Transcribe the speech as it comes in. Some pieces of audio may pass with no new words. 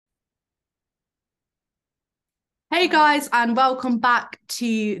Hey guys, and welcome back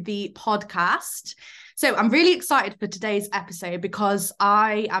to the podcast. So I'm really excited for today's episode because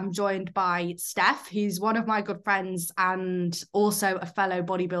I am joined by Steph, who's one of my good friends and also a fellow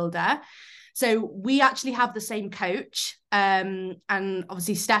bodybuilder. So we actually have the same coach, and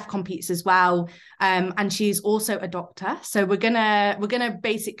obviously Steph competes as well, and she's also a doctor. So we're gonna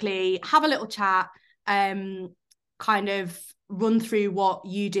basically have a little chat, kind of run through what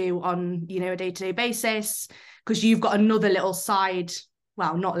you do on a day-to-day basis, because you've got another little side,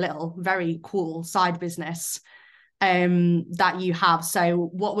 well, not little, very cool side business that you have. So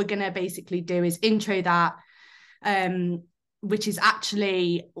what we're going to basically do is intro that, which is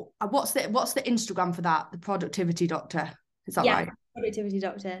actually, what's the Instagram for that? The Productivity Doctor. Is that right? Productivity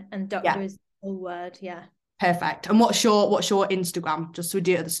Doctor, and doctor is a whole word. Yeah. Perfect. And what's your Instagram? Just so we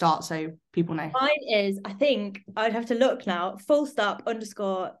do it at the start so people know. Mine is, I think I'd have to look now, _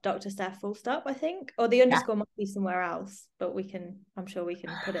 Dr. Steph _, I think, or the underscore might be somewhere else, but I'm sure we can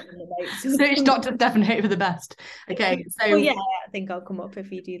put it in the notes. Search Dr. Steph and hope for the best. Okay, so well, yeah, I think I'll come up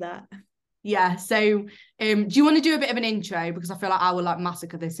if you do that. Yeah, so do you want to do a bit of an intro, because I feel like I will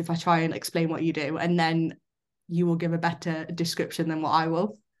massacre this if I try and explain what you do, and then you will give a better description than what I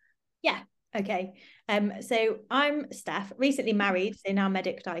will. Yeah, okay. So I'm Steph, recently married, so now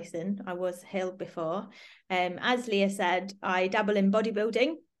Medic Dyson. I was Hill before. As Leah said, I dabble in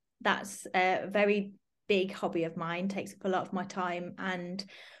bodybuilding. That's a very big hobby of mine, takes up a lot of my time and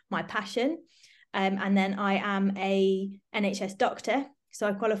my passion. And then I am a NHS doctor. So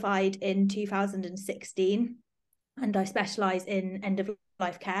I qualified in 2016, and I specialise in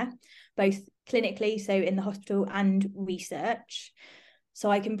end-of-life care, both clinically, so in the hospital, and research. So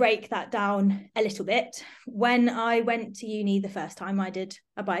I can break that down a little bit. When I went to uni the first time, I did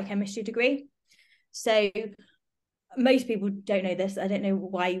a biochemistry degree. So most people don't know this. I don't know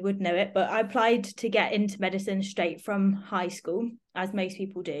why you would know it, but I applied to get into medicine straight from high school, as most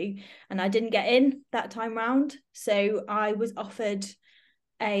people do. And I didn't get in that time round. So I was offered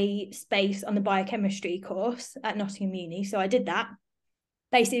a space on the biochemistry course at Nottingham Uni. So I did that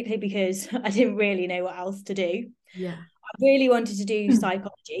basically because I didn't really know what else to do. Yeah. I really wanted to do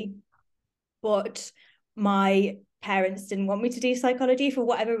psychology, but my parents didn't want me to do psychology for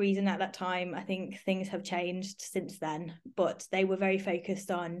whatever reason at that time. I think things have changed since then, but they were very focused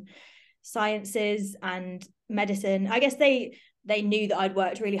on sciences and medicine. I guess they knew that I'd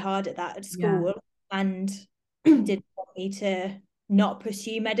worked really hard at that at school, and didn't want me to not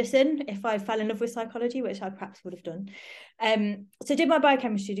pursue medicine if I fell in love with psychology, which I perhaps would have done. So I did my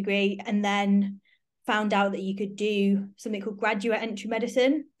biochemistry degree, and then found out that you could do something called graduate entry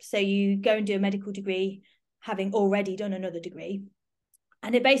medicine. So you go and do a medical degree having already done another degree.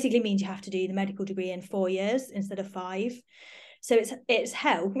 And it basically means you have to do the medical degree in 4 years instead of 5. So it's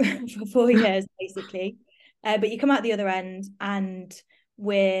hell for 4 years, basically. But you come out the other end, and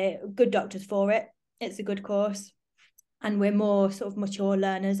we're good doctors for it. It's a good course. And we're more sort of mature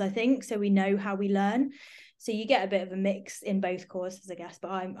learners, I think. So we know how we learn. So you get a bit of a mix in both courses, I guess. But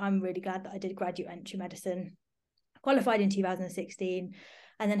I'm really glad that I did graduate entry medicine. Qualified in 2016,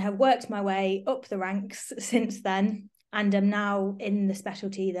 and then have worked my way up the ranks since then, and am now in the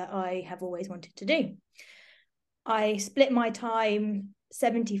specialty that I have always wanted to do. I split my time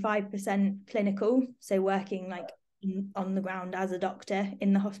 75% clinical, so working on the ground as a doctor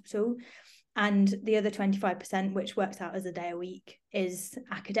in the hospital, and the other 25%, which works out as a day a week, is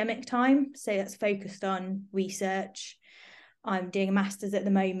academic time. So that's focused on research. I'm doing a master's at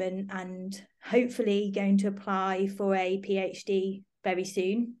the moment, and hopefully going to apply for a PhD very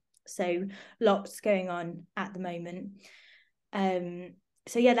soon. So lots going on at the moment.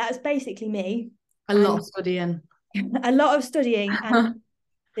 So yeah, that's basically me. A lot of studying. A lot of studying, and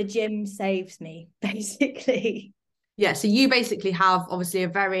the gym saves me, basically. Yeah, so you basically have obviously a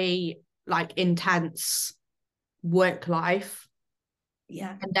very intense work life.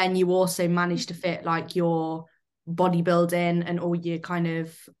 Yeah. And then you also manage to fit your bodybuilding and all your kind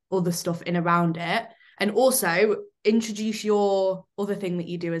of other stuff in around it, and also introduce your other thing that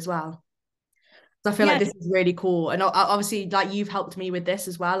you do as well. So I feel like this is really cool, and obviously you've helped me with this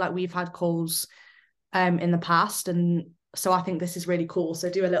as well. We've had calls in the past, and so I think this is really cool. So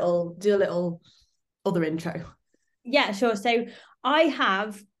do a little other intro. Yeah, sure. So I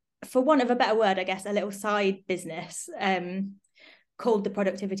have, for want of a better word, I guess, a little side business called the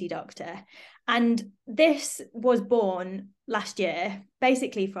Productivity Doctor. And this was born last year,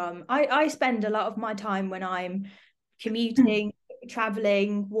 basically from, I spend a lot of my time when I'm commuting,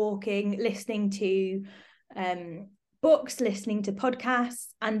 traveling, walking, listening to books, listening to podcasts,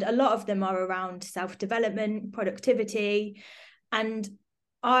 and a lot of them are around self-development, productivity. And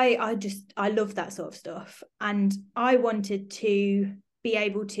I love that sort of stuff, and I wanted to be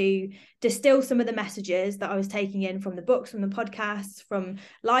able to distill some of the messages that I was taking in from the books, from the podcasts, from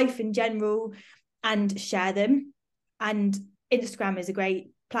life in general, and share them. And Instagram is a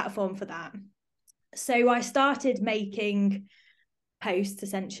great platform for that. So I started making posts,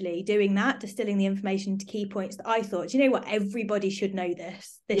 essentially doing that, distilling the information to key points that I thought, you know what, everybody should know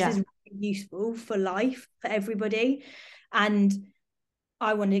this. This is really useful for life, for everybody. And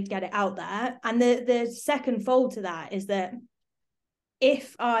I wanted to get it out there. And the second fold to that is that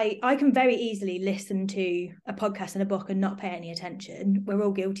if I can very easily listen to a podcast and a book and not pay any attention. We're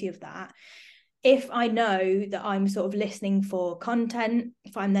all guilty of that. If I know that I'm sort of listening for content,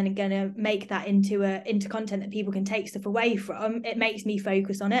 if I'm then going to make that into content that people can take stuff away from, it makes me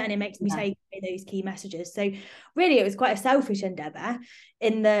focus on it, and it makes me take away those key messages. So really it was quite a selfish endeavor,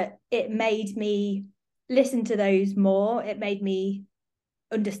 in that it made me listen to those more. It made me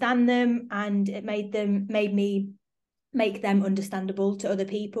understand them, and it made me make them understandable to other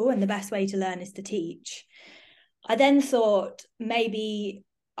people, and the best way to learn is to teach. I then thought maybe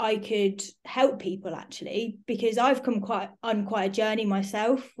I could help people, actually, because I've come on quite a journey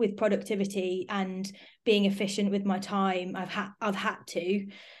myself with productivity and being efficient with my time. I've had to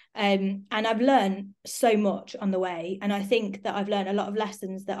and I've learned so much on the way, and I think that I've learned a lot of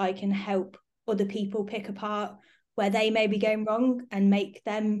lessons that I can help other people pick apart where they may be going wrong and make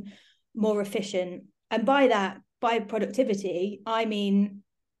them more efficient. And by productivity, I mean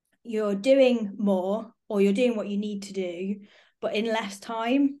you're doing more, or you're doing what you need to do, but in less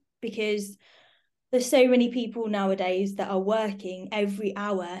time, because there's so many people nowadays that are working every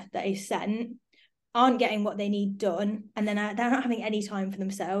hour that is sent, aren't getting what they need done, and then they're not having any time for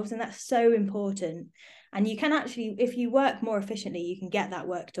themselves. And that's so important. And you can actually, if you work more efficiently, you can get that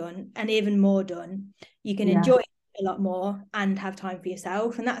work done, and even more done. You can enjoy it a lot more and have time for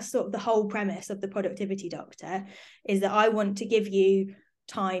yourself. And that's sort of the whole premise of the Productivity Doctor, is that I want to give you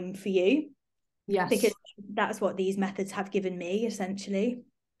time for you. Yes. Because that's what these methods have given me, essentially.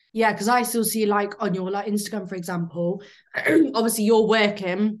 Yeah, because I still see, like, on your, like, Instagram, for example, obviously you're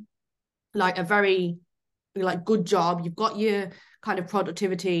working like a very, like, good job. You've got your kind of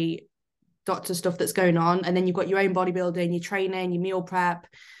productivity doctor stuff that's going on, and then you've got your own bodybuilding, your training, your meal prep,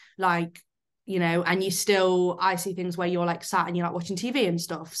 like, you know, and you still, I see things where you're like sat and you're like watching TV and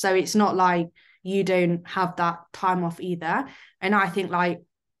stuff. So it's not like you don't have that time off either. And I think, like,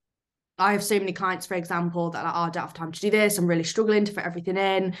 I have so many clients, for example, that are like, oh, I don't have time to do this. I'm really struggling to fit everything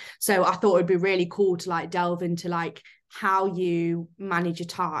in. So I thought it'd be really cool to, like, delve into, like, how you manage your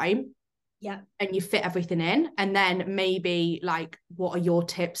time. Yeah. And you fit everything in. And then maybe, like, what are your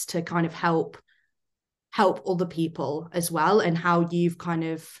tips to kind of help other people as well, and how you've kind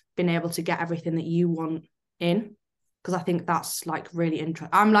of been able to get everything that you want in. Because I think that's, like, really interesting.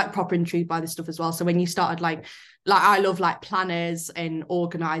 I'm, like, proper intrigued by this stuff as well. So when you started, like I love, like, planners and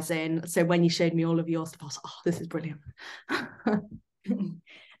organizing. So when you showed me all of your stuff, I was like, oh, this is brilliant.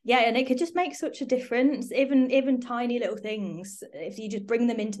 Yeah, and it could just make such a difference. Even tiny little things, if you just bring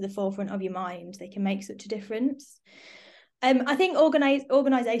them into the forefront of your mind, they can make such a difference. I think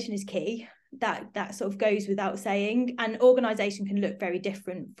organization is key. That sort of goes without saying. And organization can look very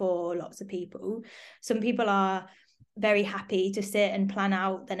different for lots of people. Some people are very happy to sit and plan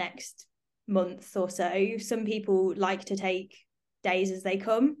out the next month or so. Some people like to take days as they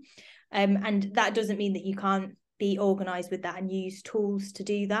come. And that doesn't mean that you can't be organized with that and use tools to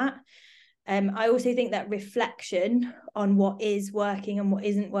do that. I also think that reflection on what is working and what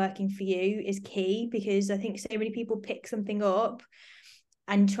isn't working for you is key, because I think so many people pick something up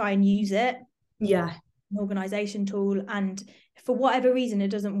and try and use it. Yeah. An organization tool, and for whatever reason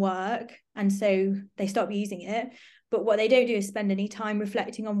it doesn't work, and so they stop using it. But what they don't do is spend any time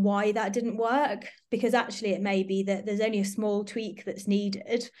reflecting on why that didn't work, because actually it may be that there's only a small tweak that's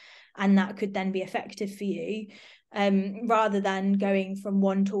needed, and that could then be effective for you, rather than going from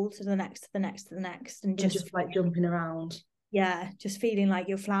one tool to the next, to the next, to the next, and just like jumping around. Yeah, just feeling like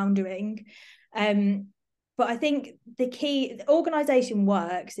you're floundering. But I think the key, organization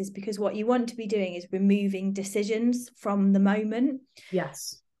works is because what you want to be doing is removing decisions from the moment.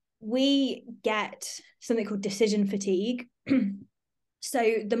 Yes. We get something called decision fatigue.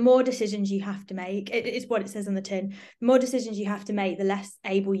 So the more decisions you have to make, it's what it says on the tin, the more decisions you have to make, the less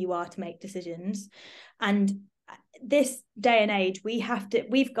able you are to make decisions. And this day and age,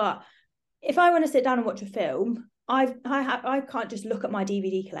 we've got, if I want to sit down and watch a film, I can't just look at my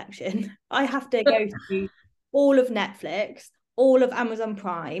DVD collection. I have to go through all of Netflix, all of Amazon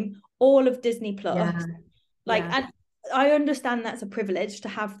Prime, all of Disney Plus. And I understand that's a privilege to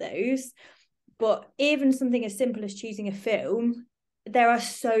have those, but even something as simple as choosing a film there are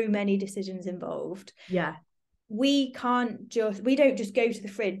so many decisions involved. Yeah. We don't just go to the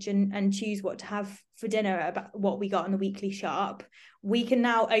fridge and choose what to have for dinner about what we got on the weekly shop. We can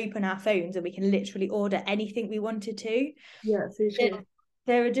now open our phones and we can literally order anything we wanted to. Yeah, so true.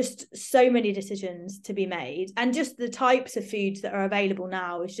 There are just so many decisions to be made, and just the types of foods that are available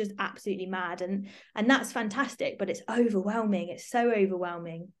now is just absolutely mad, and that's fantastic, but it's overwhelming. It's so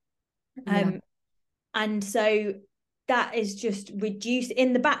overwhelming. And so that is just reduced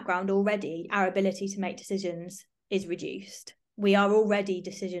in the background already. Our ability to make decisions is reduced. We are already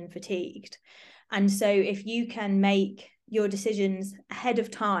decision fatigued. And so if you can make your decisions ahead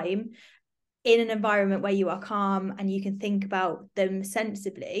of time in an environment where you are calm and you can think about them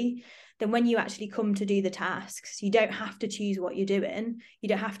sensibly, then when you actually come to do the tasks, you don't have to choose what you're doing. You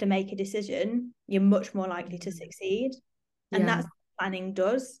don't have to make a decision. You're much more likely to succeed. And that's what planning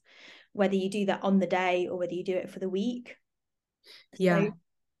does, whether you do that on the day or whether you do it for the week. So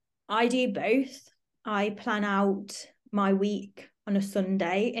I do both. I plan out my week on a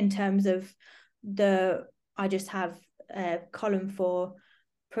Sunday in terms of I just have a column for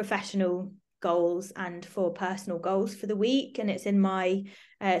professional goals and for personal goals for the week, and it's in my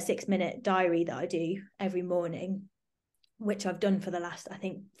 6-minute diary that I do every morning, which I've done for the last, I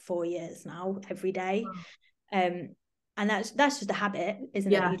think, 4 years now, every day. And that's just a habit,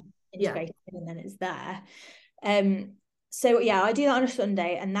 isn't it? You integrate it and then it's there. So I do that on a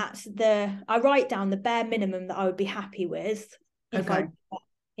Sunday, and I write down the bare minimum that I would be happy with if I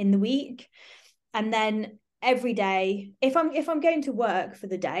in the week. And then every day, if I'm going to work for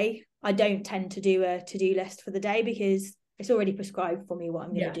the day, I don't tend to do a to-do list for the day because it's already prescribed for me what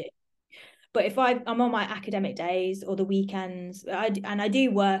I'm going to do. But if I'm on my academic days or the weekends, and I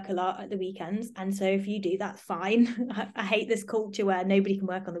do work a lot at the weekends, and so if you do, that's fine. I hate this culture where nobody can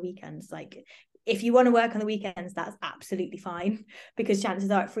work on the weekends. Like, if you want to work on the weekends, that's absolutely fine, because chances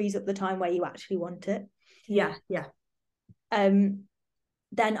are it frees up the time where you actually want it.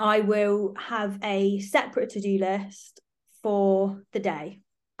 Then I will have a separate to-do list for the day,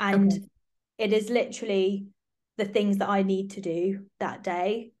 and it is literally the things that I need to do that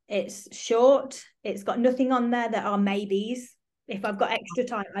day. It's short. It's got nothing on there that are maybes. If I've got extra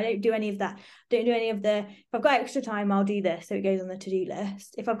time, I don't do any of that. If I've got extra time, I'll do this. So it goes on the to-do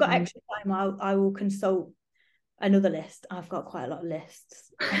list. If I've got extra time, I will consult another list. I've got quite a lot of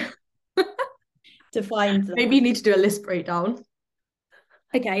lists to find them. Maybe you need to do a list breakdown.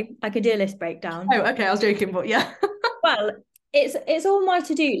 Okay, I could do a list breakdown. Oh, okay, I was joking, but yeah. Well, it's all my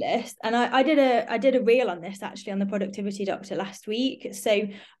to-do list, and I did a reel on this actually on the Productivity Doctor last week. So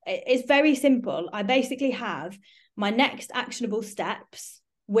it's very simple. I basically have my next actionable steps,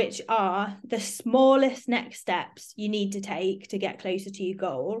 which are the smallest next steps you need to take to get closer to your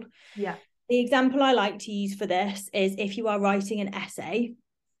goal. Yeah. The example I like to use for this is if you are writing an essay.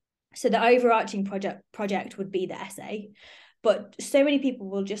 So the overarching project would be the essay. But so many people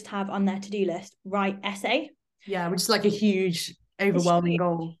will just have on their to-do list, write essay. Yeah, which is like a huge, overwhelming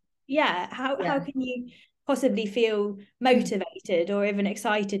goal. Yeah. How can you possibly feel motivated or even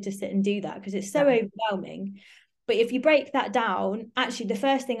excited to sit and do that? Because it's so overwhelming. But if you break that down, actually the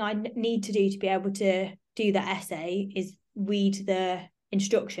first thing I need to do to be able to do the essay is read the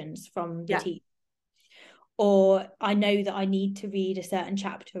instructions from the teacher. Or I know that I need to read a certain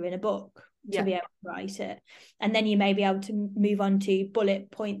chapter in a book to be able to write it. And then you may be able to move on to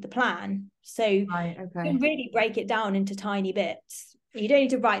bullet point the plan. So you can really break it down into tiny bits. You don't need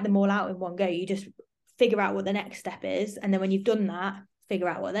to write them all out in one go. You just figure out what the next step is. And then when you've done that, figure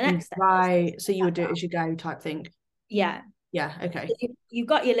out what the next step is. Right. So you would do it as you go type thing. Yeah. Yeah. Okay. So you've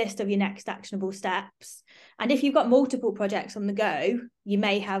got your list of your next actionable steps. And if you've got multiple projects on the go, you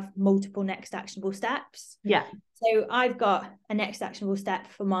may have multiple next actionable steps. Yeah. So I've got a next actionable step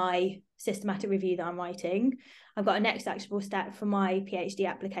for my systematic review that I'm writing. I've got a next actionable step for my PhD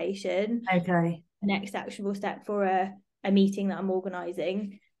application. Okay. A next actionable step for a meeting that I'm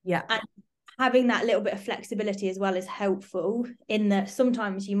organising. Yeah. And having that little bit of flexibility as well is helpful, in that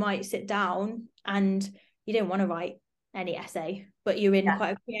sometimes you might sit down and you don't want to write any essay, but you're in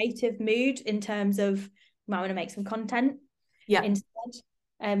quite a creative mood in terms of you might want to make some content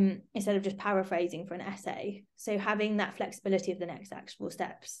instead of just paraphrasing for an essay. So having that flexibility of the next actionable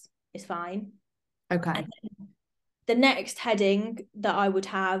steps is fine. Okay. The next heading that I would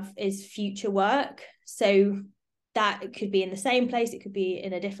have is future work. So that could be in the same place, it could be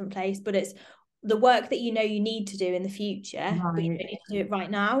in a different place, but it's the work that you know you need to do in the future, but you don't need to do it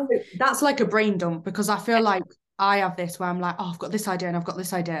right now. That's like a brain dump, because I feel like I have this where I'm like, oh, I've got this idea and I've got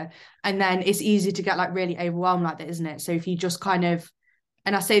this idea. And then it's easy to get like really overwhelmed like that, isn't it? So if you just kind of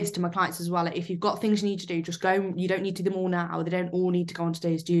and I say this to my clients as well, like, if you've got things you need to do, just go. You don't need to do them all now. They don't all need to go on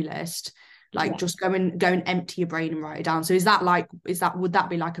today's do list. Like, just go and empty your brain and write it down. So would that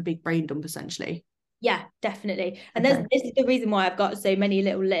be like a big brain dump essentially? Yeah, definitely. And this is the reason why I've got so many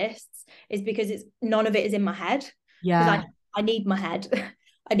little lists, is because none of it is in my head. Yeah. Because I need my head.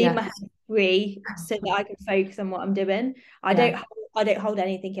 I need my head free so that I can focus on what I'm doing. I don't hold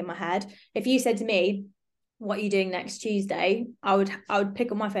anything in my head. If you said to me, what are you doing next Tuesday? I would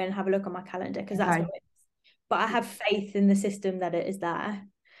pick up my phone and have a look on my calendar, because that's what it is. But I have faith in the system that it is there.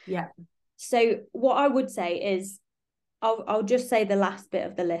 Yeah. So what I would say is, I'll just say the last bit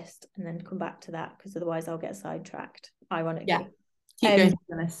of the list and then come back to that, because otherwise I'll get sidetracked, ironically. Yeah. Keep going to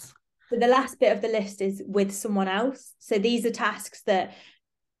this. So the last bit of the list is with someone else. So these are tasks that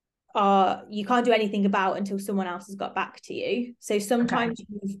you can't do anything about until someone else has got back to you. So sometimes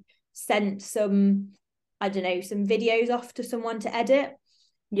you've sent some videos off to someone to edit.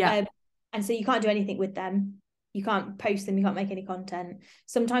 Yeah. And so you can't do anything with them. You can't post them, you can't make any content.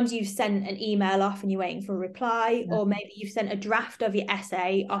 Sometimes you've sent an email off and you're waiting for a reply, or maybe you've sent a draft of your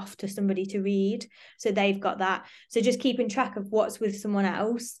essay off to somebody to read, so they've got that. So just keeping track of what's with someone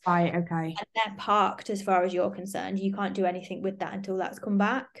else. Right, okay. And they're parked as far as you're concerned. You can't do anything with that until that's come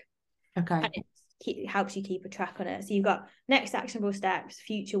back. Okay. And it helps you keep a track on it. So you've got next actionable steps,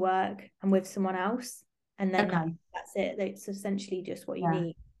 future work, and with someone else. And then that's it. It's essentially just what you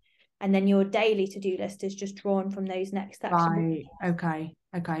need. And then your daily to-do list is just drawn from those next actionable steps. Right,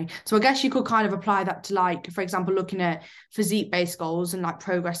 okay. So I guess you could kind of apply that to, like, for example, looking at physique-based goals and like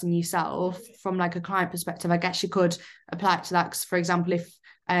progressing yourself from like a client perspective. I guess you could apply it to that. Because, for example, if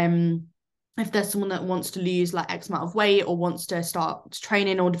there's someone that wants to lose like X amount of weight, or wants to start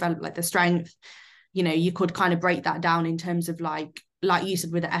training or develop like the strength, you could kind of break that down in terms of like you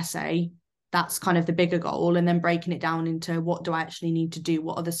said with the essay. That's kind of the bigger goal, and then breaking it down into what do I actually need to do,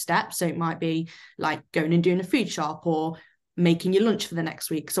 what are the steps. So it might be like going and doing a food shop, or making your lunch for the next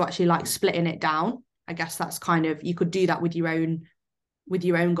week. So actually like splitting it down. I guess that's kind of, you could do that with your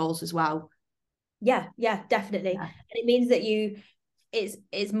own goals as well. Yeah, definitely. And it means that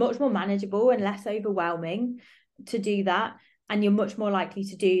it's much more manageable and less overwhelming to do that, and you're much more likely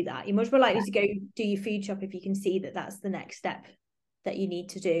to do that. You're much more likely to go do your food shop if you can see that that's the next step that you need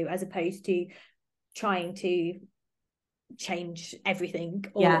to do, as opposed to trying to change everything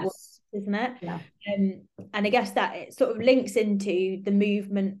all at once, isn't it? And I guess that it sort of links into the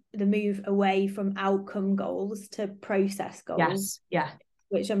move away from outcome goals to process goals,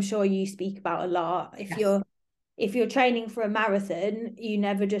 which I'm sure you speak about a lot. If you're training for a marathon, you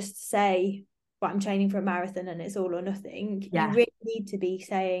never just say, but I'm training for a marathon and it's all or nothing. You really need to be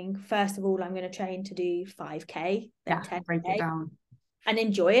saying, first of all, I'm going to train to do 5k, then 10k, break it down and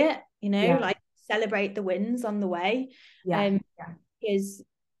enjoy it, like celebrate the wins on the way.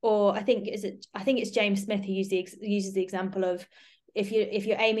 Or I think it's James Smith who uses the example of, if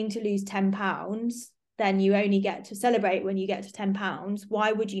you're aiming to lose 10 pounds, then you only get to celebrate when you get to 10 pounds.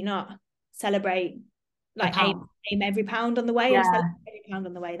 Why would you not celebrate, like aim every pound on the way, and celebrate every pound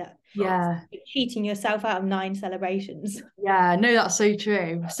on the way? That you're cheating yourself out of 9 celebrations. No, that's so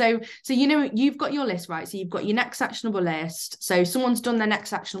true. So you've got your list, right? So you've got your next actionable list. So someone's done their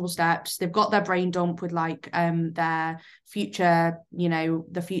next actionable steps, they've got their brain dump with like their future,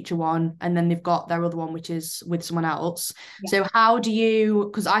 the future one, and then they've got their other one, which is with someone else. So how do you,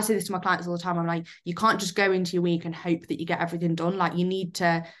 because I say this to my clients all the time, I'm like, you can't just go into your week and hope that you get everything done. Like, you need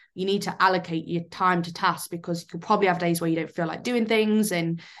to allocate your time to tasks, because you could probably have days where you don't feel like doing things,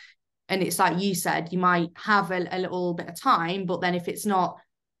 and it's like you said, you might have a little bit of time, but then if it's not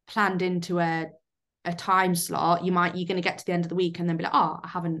planned into a time slot, you're going to get to the end of the week and then be like,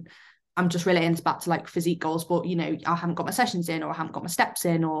 I'm just relating this back to like physique goals, but I haven't got my sessions in, or I haven't got my steps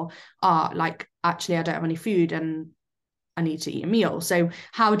in, or like, actually I don't have any food and I need to eat a meal. So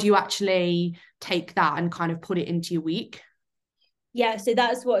how do you actually take that and kind of put it into your week? So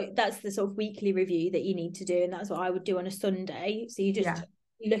that's the sort of weekly review that you need to do, and that's what I would do on a Sunday. So you just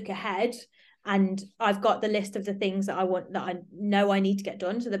look ahead, and I've got the list of the things that I know I need to get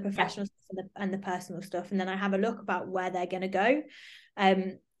done, so the professional stuff and the personal stuff, and then I have a look about where they're going to go.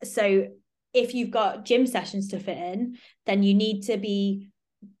 So if you've got gym sessions to fit in, then you need to be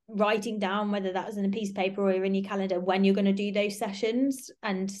writing down, whether that's in a piece of paper or in your calendar, when you're going to do those sessions,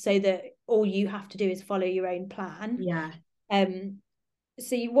 and so that all you have to do is follow your own plan.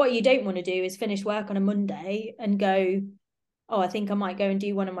 So what you don't want to do is finish work on a Monday and go, I think I might go and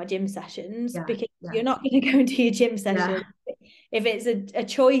do one of my gym sessions, because you're not going to go and do your gym session. If it's a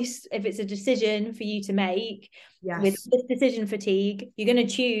choice, if it's a decision for you to make, with this decision fatigue, you're going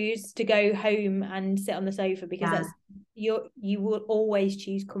to choose to go home and sit on the sofa, because that's you will always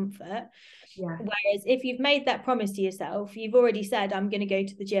choose comfort. Yeah. Whereas if you've made that promise to yourself, you've already said, I'm going to go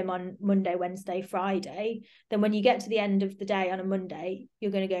to the gym on Monday, Wednesday, Friday. Then when you get to the end of the day on a Monday,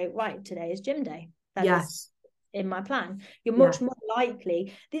 you're going to go, right, today is gym day. That is in my plan. You're much more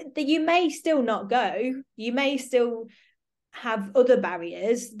likely that you may still not go. You may still have other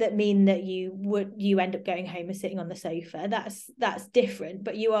barriers that mean that you end up going home and sitting on the sofa. That's different,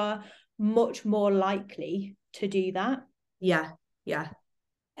 but you are much more likely to do that.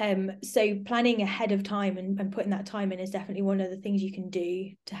 So planning ahead of time and putting that time in is definitely one of the things you can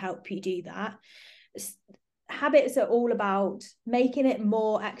do to help you do that. Habits are all about making it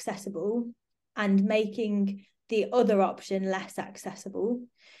more accessible and making the other option less accessible.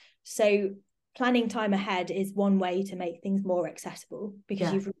 So planning time ahead is one way to make things more accessible,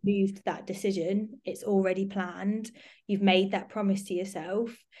 because you've removed that decision. It's already planned. You've made that promise to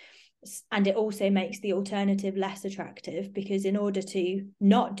yourself. And it also makes the alternative less attractive, because in order to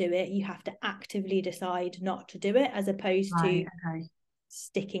not do it, you have to actively decide not to do it, as opposed to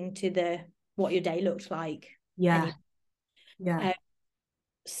sticking to what your day looked like.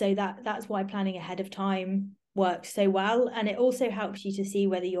 So that's why planning ahead of time works so well. And it also helps you to see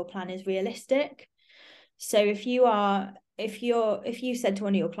whether your plan is realistic. So if you said to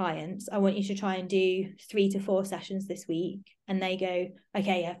one of your clients, I want you to try and do 3 to 4 sessions this week, and they go,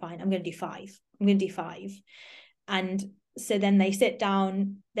 okay, yeah, fine, I'm going to do 5. And so then they sit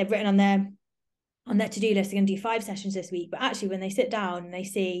down, they've written on their to-do list, they're going to do 5 sessions this week. But actually, when they sit down and they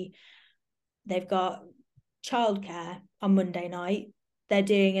see they've got childcare on Monday night, they're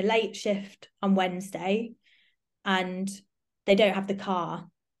doing a late shift on Wednesday, and they don't have the car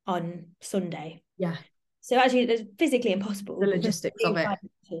on Sunday. So actually, it's physically impossible. The logistics of it.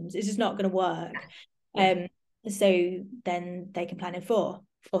 It's just not going to work. So then they can plan in 4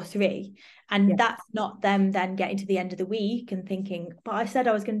 or 3. And that's not them then getting to the end of the week and thinking, but I said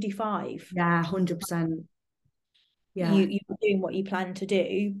I was going to do 5. 100%. You're doing what you plan to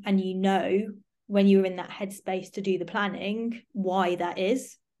do, and you know when you're in that headspace to do the planning why that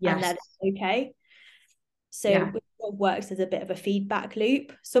is, and that it's okay. So it works as a bit of a feedback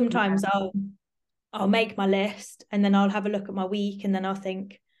loop. Sometimes I'll make my list, and then I'll have a look at my week, and then I'll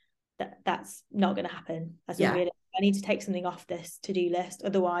think that's not going to happen. That's not really. I need to take something off this to-do list.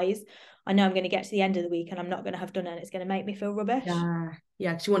 Otherwise, I know I'm going to get to the end of the week and I'm not going to have done it. And it's going to make me feel rubbish.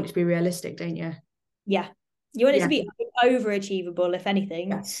 Because you want it to be realistic, don't you? You want it to be overachievable, if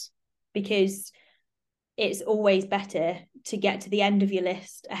anything, because it's always better to get to the end of your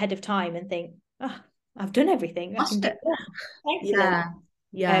list ahead of time and think, I've done everything. I can do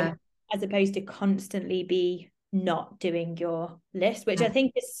that. As opposed to constantly be not doing your list, which I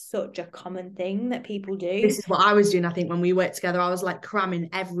think is such a common thing that people do. This is what I was doing. I think when we worked together, I was like cramming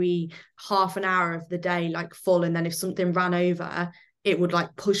every half an hour of the day like full, and then if something ran over, it would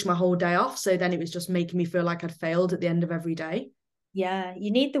like push my whole day off. So then it was just making me feel like I'd failed at the end of every day.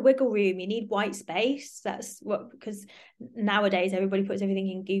 You need the wiggle room, you need white space. That's what, because nowadays everybody puts everything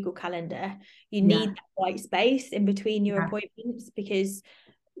in Google Calendar. You need that white space in between your appointments, because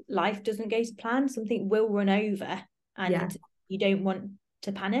life doesn't go to plan. Something will run over, and you don't want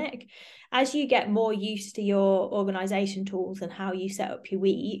to panic. As you get more used to your organization tools and how you set up your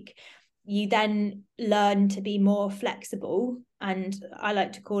week, you then learn to be more flexible, and I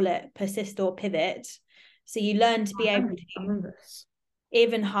like to call it persist or pivot. So you learn to be able to,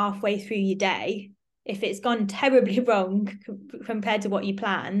 even halfway through your day, if it's gone terribly wrong compared to what you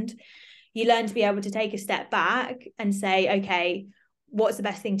planned, you learn to be able to take a step back and say, okay, what's the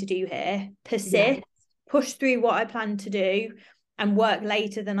best thing to do here? Persist, push through what I planned to do and work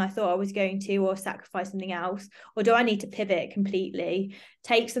later than I thought I was going to, or sacrifice something else? Or do I need to pivot completely,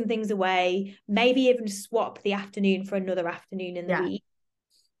 take some things away, maybe even swap the afternoon for another afternoon in the week,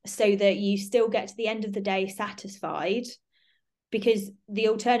 so that you still get to the end of the day satisfied? Because the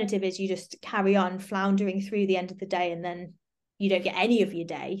alternative is you just carry on floundering through the end of the day, and then you don't get any of your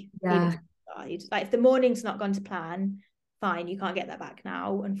day. Like if the morning's not gone to plan, fine, you can't get that back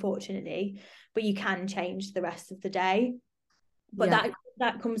now, unfortunately, but you can change the rest of the day. But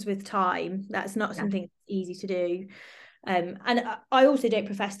that comes with time. That's not something easy to do. And I also don't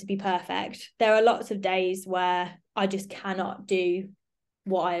profess to be perfect. There are lots of days where I just cannot do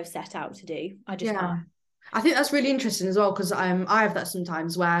what I have set out to do. I just can't. I think that's really interesting as well, because I have that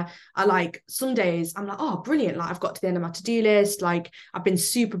sometimes where I like some days I'm like, oh brilliant, like I've got to the end of my to-do list, like I've been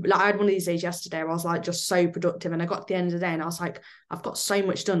super, like I had one of these days yesterday where I was like just so productive, and I got to the end of the day and I was like, I've got so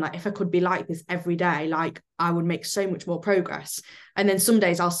much done, like if I could be like this every day, like I would make so much more progress. And then some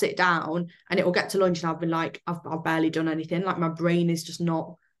days I'll sit down and it will get to lunch and I've been like, I've barely done anything, like my brain is just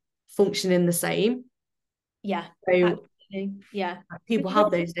not functioning the same. So Yeah, People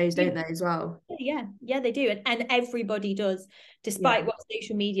have those days, don't they, as well? Yeah, they do. And everybody does, despite what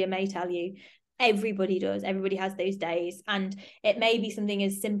social media may tell you. Everybody does. Everybody has those days. And it may be something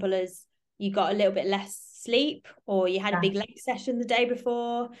as simple as you got a little bit less sleep, or you had a big leg session the day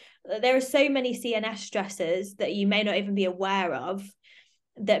before. There are so many CNS stressors that you may not even be aware of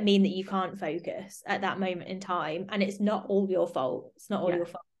that mean that you can't focus at that moment in time. And it's not all your fault. It's not all your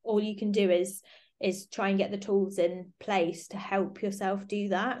fault. All you can do is try and get the tools in place to help yourself do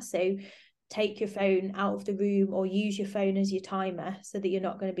that. So take your phone out of the room, or use your phone as your timer so that you're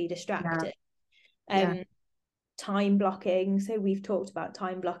not going to be distracted. Time blocking. So we've talked about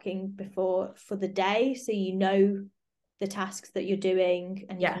time blocking before for the day, so you know the tasks that you're doing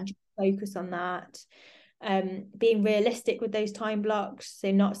and you can focus on that. Being realistic with those time blocks, so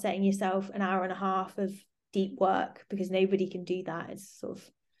not setting yourself an hour and a half of deep work, because nobody can do that. It's sort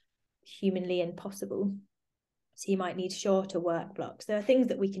of humanly impossible. So you might need shorter work blocks. There are things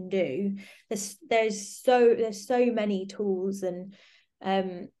that we can do. There's so many tools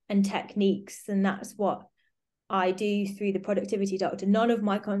and techniques, and that's what I do through the Productivity Doctor. None of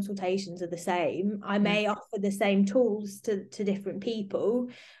my consultations are the same. I may offer the same tools to different people,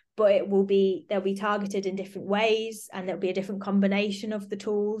 but they'll be targeted in different ways, and there'll be a different combination of the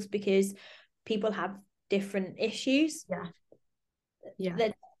tools because people have different issues.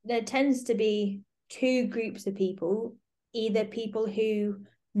 There tends to be two groups of people, either people who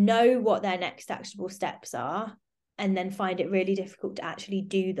know what their next actionable steps are and then find it really difficult to actually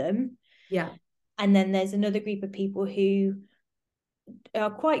do them. And then there's another group of people who are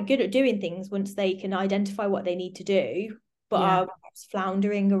quite good at doing things once they can identify what they need to do, but are perhaps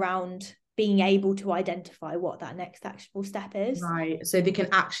floundering around being able to identify what that next actionable step is. Right. So they can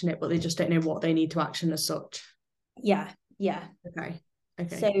action it, but they just don't know what they need to action as such. Okay.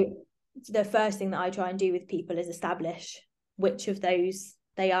 So the first thing that I try and do with people is establish which of those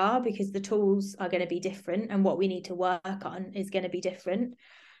they are, because the tools are going to be different and what we need to work on is going to be different.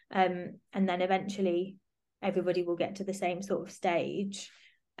 And then eventually everybody will get to the same sort of stage.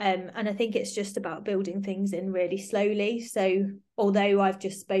 And I think it's just about building things in really slowly. So although I've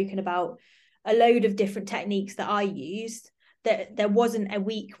just spoken about a load of different techniques that I used, there wasn't a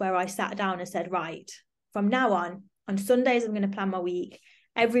week where I sat down and said, right, from now on Sundays, I'm going to plan my week.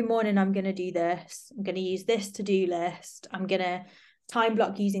 Every morning I'm going to do this. I'm going to use this to-do list. I'm going to time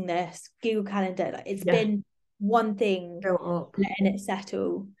block using this, Google Calendar. Like it's been one thing, letting it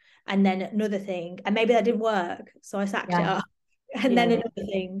settle, and then another thing, and maybe that didn't work, so I sacked it up, and then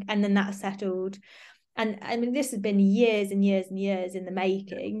another thing, and then that settled. And I mean, this has been years and years and years in the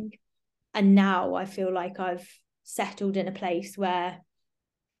making, and now I feel like I've settled in a place where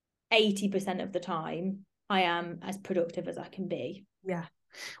 80% of the time I am as productive as I can be.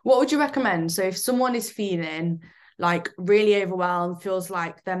 What would you recommend? So if someone is feeling like really overwhelmed, feels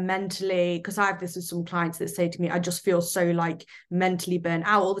like they're mentally, because I have this with some clients that say to me, I just feel so like mentally burnt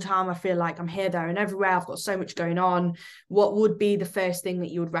out all the time. I feel like I'm here, there and everywhere. I've got so much going on. What would be the first thing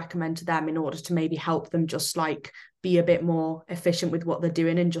that you would recommend to them in order to maybe help them just like be a bit more efficient with what they're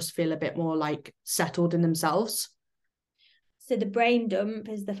doing and just feel a bit more like settled in themselves? So the brain dump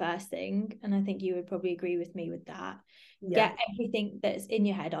is the first thing, and I think you would probably agree with me with that. Get everything that's in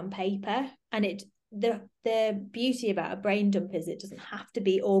your head on paper. And the beauty about a brain dump is it doesn't have to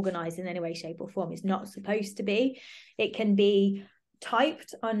be organized in any way, shape or form. It's not supposed to be. It can be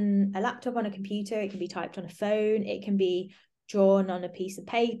typed on a laptop, on a computer. It can be typed on a phone. It can be drawn on a piece of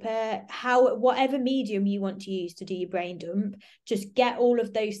paper. Whatever medium you want to use to do your brain dump, just get all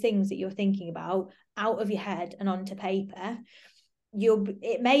of those things that you're thinking about out of your head and onto paper.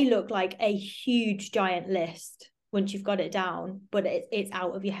 It may look like a huge giant list once you've got it down, but it's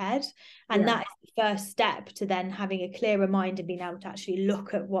out of your head. And that is the first step to then having a clearer mind and being able to actually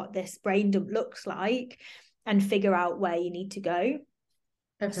look at what this brain dump looks like and figure out where you need to go.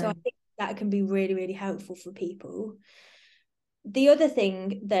 So I think that can be really, really helpful for people. The other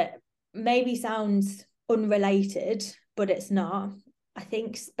thing that maybe sounds unrelated, but it's not, I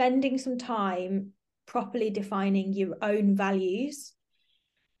think spending some time properly defining your own values,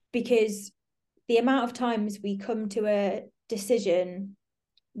 because the amount of times we come to a decision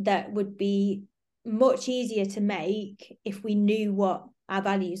that would be much easier to make if we knew what our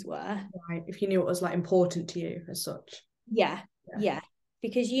values were. Right. If you knew what was like important to you as such. Yeah.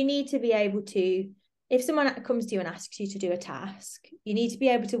 Because you need to be able to, if someone comes to you and asks you to do a task, you need to be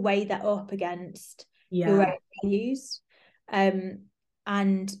able to weigh that up against your own values.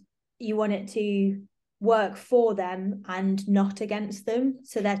 And you want it to work for them and not against them.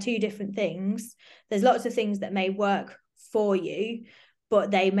 So they're two different things. There's lots of things that may work for you,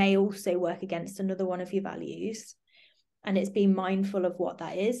 but they may also work against another one of your values. and it's being mindful of what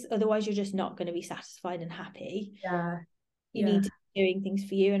that is. Otherwise you're just not going to be satisfied and happy. You need to be doing things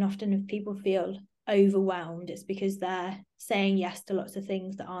for you. And often if people feel overwhelmed, it's because they're saying yes to lots of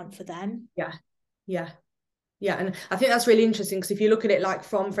things that aren't for them. And I think that's really interesting, because if you look at it like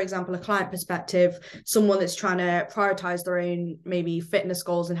from, for example, a client perspective, someone that's trying to prioritize their own maybe fitness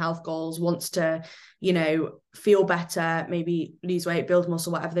goals and health goals, wants to, you know, feel better, maybe lose weight, build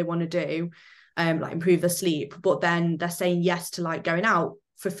muscle, whatever they want to do, like improve their sleep, but then they're saying yes to like going out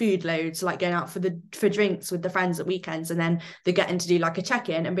for food loads, like going out for drinks with the friends at weekends, and then they're getting to do like a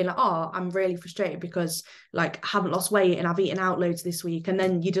check-in and be like, oh, I'm really frustrated because like I haven't lost weight and I've eaten out loads this week, and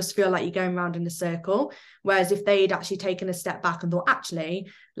then you just feel like you're going around in a circle. Whereas if they'd actually taken a step back and thought, actually,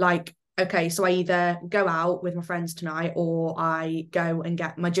 like, okay, so I either go out with my friends tonight or I go and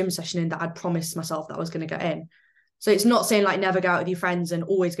get my gym session in that I'd promised myself that I was going to get in. So it's not saying like never go out with your friends and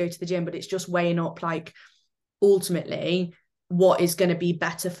always go to the gym, but it's just weighing up like ultimately what is going to be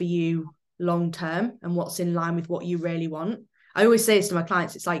better for you long term and what's in line with what you really want. I always say this to my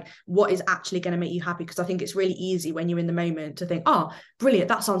clients, it's like, what is actually going to make you happy? Because I think it's really easy when you're in the moment to think, oh, brilliant,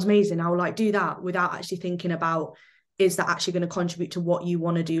 that sounds amazing, I'll like do that, without actually thinking about, is that actually going to contribute to what you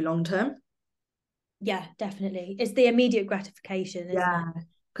want to do long term? Yeah, definitely. It's the immediate gratification, isn't it?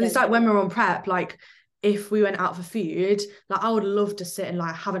 Because it's like when we're on prep, like if we went out for food, like I would love to sit and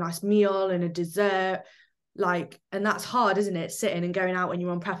like have a nice meal and a dessert, like, and that's hard, isn't it, sitting and going out when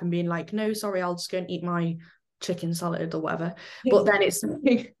you're on prep and being like, no, sorry, I'll just go and eat my chicken salad or whatever. But then it's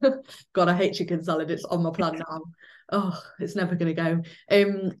like, God, I hate chicken salad, it's on my plan now, oh, it's never gonna go.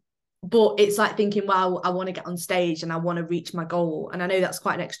 But it's like thinking, wow, I want to get on stage and I want to reach my goal. And I know that's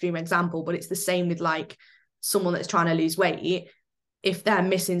quite an extreme example, but it's the same with like someone that's trying to lose weight. If they're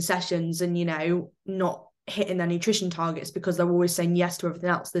missing sessions and, you know, not hitting their nutrition targets because they're always saying yes to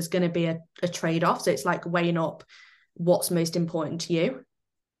everything else, there's going to be a trade-off. So it's like weighing up what's most important to you.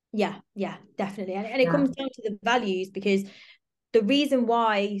 Yeah, definitely. And it comes down to the values, because the reason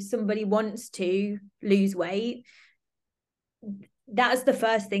why somebody wants to lose weight, that's the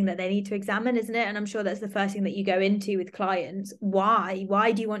first thing that they need to examine, isn't it? And I'm sure that's the first thing that you go into with clients. Why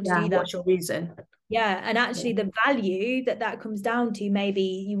do you want to do that? What's your reason? Yeah, and actually the value that comes down to,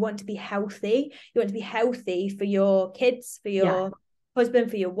 maybe you want to be healthy. You want to be healthy for your kids, for your husband,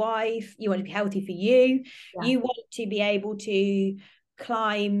 for your wife. You want to be healthy for you. You want to be able to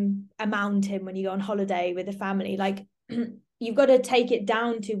climb a mountain when you go on holiday with a family. Like, you've got to take it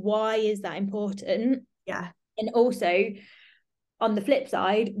down to, why is that important? And also, on the flip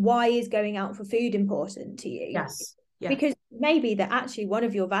side, why is going out for food important to you? Because maybe that actually one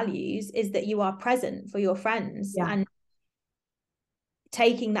of your values is that you are present for your friends, and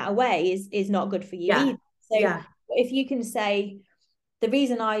taking that away is not good for you either. So if you can say, the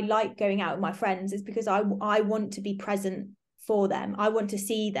reason I like going out with my friends is because I want to be present for them. I want to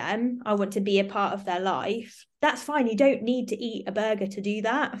see them. I want to be a part of their life. That's fine. You don't need to eat a burger to do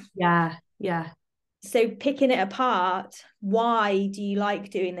that. So picking it apart, why do you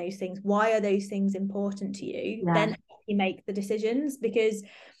like doing those things? Why are those things important to you? Then you make the decisions, because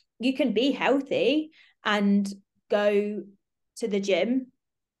you can be healthy and go to the gym,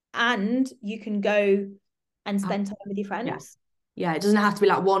 and you can go and spend time with your friends. It doesn't have to be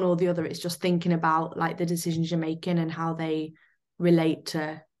like one or the other. It's just thinking about like the decisions you're making and how they relate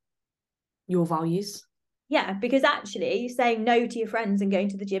to your values. Because actually saying no to your friends and going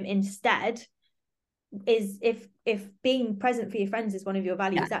to the gym instead is, if being present for your friends is one of your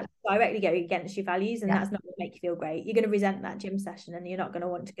values, that's directly going against your values, and that's not going to make you feel great. You're going to resent that gym session and you're not going to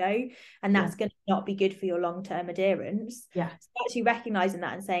want to go, and that's going to not be good for your long-term adherence. So actually recognizing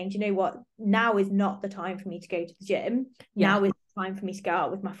that and saying, do you know what, now is not the time for me to go to the gym. Now is the time for me to go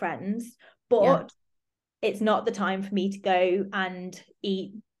out with my friends, but it's not the time for me to go and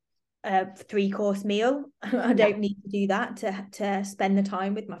eat a 3-course meal. I don't need to do that to spend the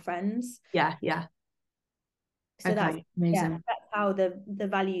time with my friends. So that's amazing. That's how the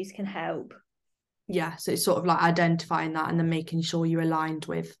values can help. So it's sort of like identifying that and then making sure you're aligned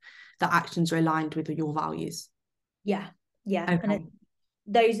with, the actions are aligned with your values. And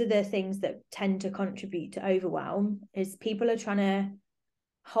those are the things that tend to contribute to overwhelm, is people are trying to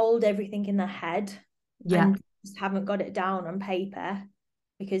hold everything in their head and just haven't got it down on paper,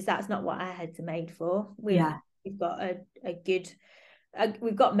 because that's not what our heads are made for. We've got a good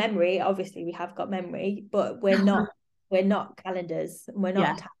we've got memory. Obviously we have got memory, but we're not calendars, and we're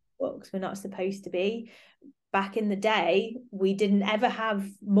not textbooks. We're not supposed to be. Back in the day, we didn't ever have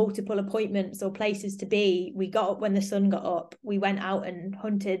multiple appointments or places to be. We got up when the sun got up. We went out and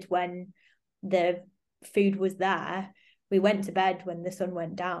hunted when the food was there. we went to bed when the sun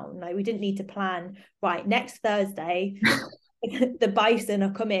went down. Like, we didn't need to plan, right, next Thursday the bison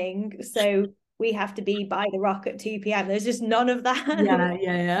are coming, so we have to be by the rock at 2 p.m. There's just none of that.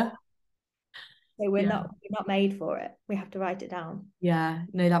 Yeah. So we're not made for it. We have to write it down. Yeah,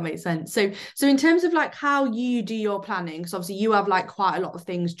 no, that makes sense. So in terms of like how you do your planning, because obviously you have like quite a lot of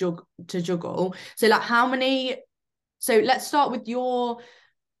things to juggle. So like so let's start with your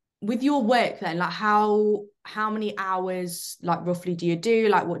work then. Like how many hours like roughly do you do?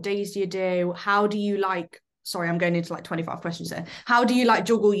 Like what days do you do? How do you like, sorry, I'm going into like 25 questions here. How do you like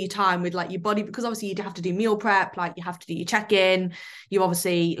juggle your time with like your body? Because obviously you have to do meal prep, like you have to do your check-in. You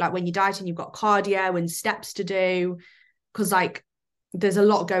obviously, like when you're dieting, you've got cardio and steps to do. Because like there's a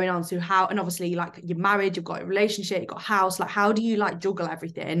lot going on. So and obviously like you're married, you've got a relationship, you've got a house. Like how do you like juggle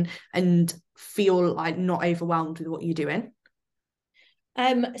everything and feel like not overwhelmed with what you're doing?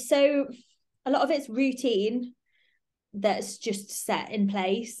 So a lot of it's routine that's just set in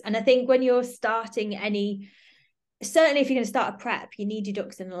place. And I think when you're starting certainly if you're going to start a prep, you need your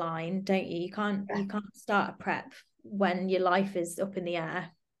ducks in a line, don't you? You can't start a prep when your life is up in the air.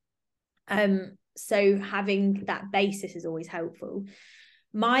 So having that basis is always helpful.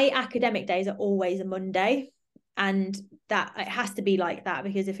 My academic days are always a Monday, and that it has to be like that,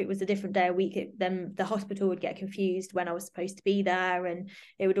 because if it was a different day a week, then the hospital would get confused when I was supposed to be there, and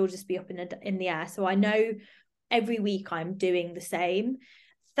it would all just be up in the air. So I know every week I'm doing the same.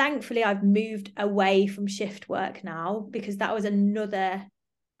 Thankfully, I've moved away from shift work now, because that was another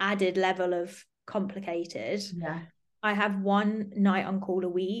added level of complicated. Yeah. I have one night on call a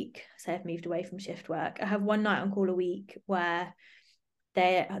week. So I've moved away from shift work. I have one night on call a week where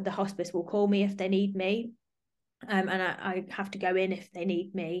the hospice will call me if they need me. And I have to go in if they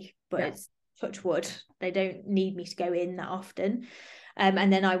need me, but it's touch wood, they don't need me to go in that often.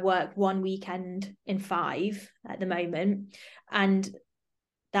 And then I work one weekend in 5 at the moment, and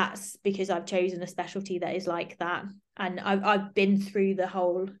that's because I've chosen a specialty that is like that. And I've been through the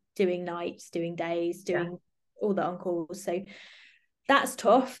whole doing nights, doing days, doing all the on-calls. So that's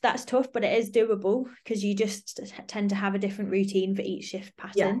tough, but it is doable, because you just tend to have a different routine for each shift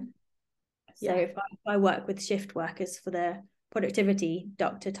pattern. So if I work with shift workers for the productivity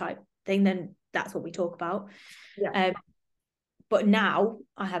doctor type thing, then that's what we talk about. But now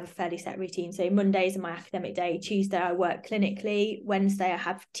I have a fairly set routine. So Mondays are my academic day. Tuesday I work clinically. Wednesday I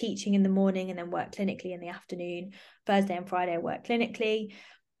have teaching in the morning and then work clinically in the afternoon. Thursday and Friday I work clinically.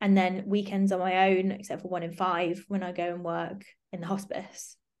 And then weekends on my own, except for 1 in 5 when I go and work in the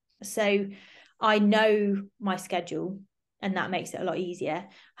hospice. So I know my schedule, and that makes it a lot easier.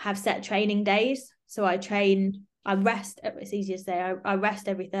 I have set training days. So I rest, it's easier to say, I rest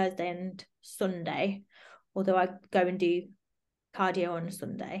every Thursday and Sunday, although I go and do cardio on a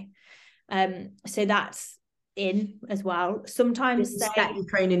Sunday. So that's in as well. Sometimes set your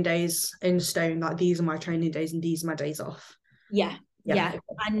training days in stone, like these are my training days and these are my days off. Yeah.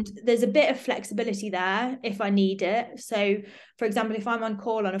 And there's a bit of flexibility there if I need it. So for example, if I'm on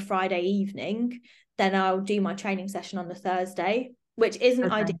call on a Friday evening, then I'll do my training session on the Thursday, which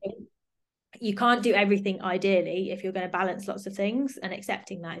isn't ideal. You can't do everything ideally if you're going to balance lots of things, and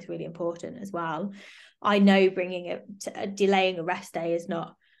accepting that is really important as well. I know delaying a rest day is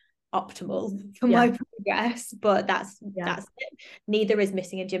not optimal for my progress, but that's it. Neither is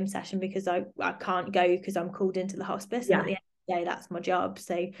missing a gym session, because I can't go because I'm called into the hospice, and at the end of the day that's my job,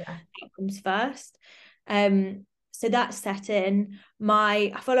 so that comes first. So that's set in.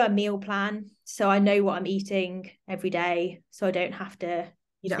 I follow a meal plan, so I know what I'm eating every day, so I don't have to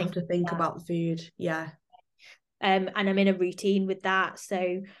think about the food. And I'm in a routine with that.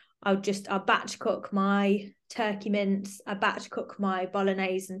 So I'll batch cook my turkey mince, I batch cook my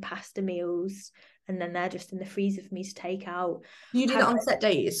bolognese and pasta meals, and then they're just in the freezer for me to take out. Do you do that on set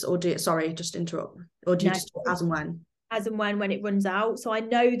days, or sorry, just interrupt, or do you just do it as and when? As and when it runs out. So I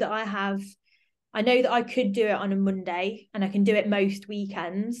know that I could do it on a Monday, and I can do it most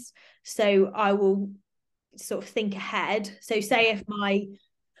weekends. So I will sort of think ahead. So say if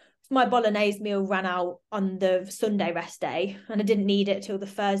my bolognese meal ran out on the Sunday rest day and I didn't need it till the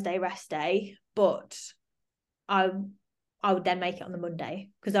Thursday rest day, but I would then make it on the Monday,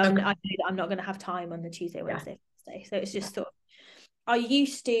 because I know that I'm not going to have time on the Tuesday, Wednesday, Thursday. So it's just sort of, I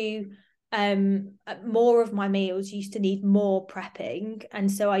used to more of my meals used to need more prepping,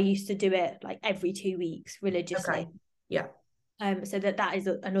 and so I used to do it like every 2 weeks religiously. So that is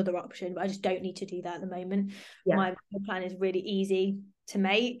another option, but I just don't need to do that at the moment. My plan is really easy to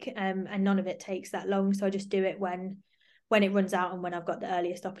make, and none of it takes that long, so I just do it when it runs out and when I've got the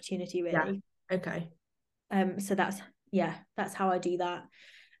earliest opportunity, really. So that's how I do that.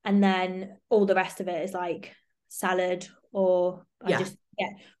 And then all the rest of it is like salad, or I just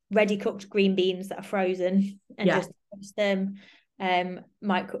get ready cooked green beans that are frozen and just toast them.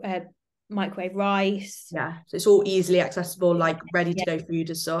 Microwave rice. Yeah, so it's all easily accessible, like ready to go food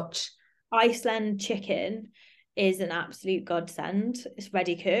as such. Iceland chicken is an absolute godsend. It's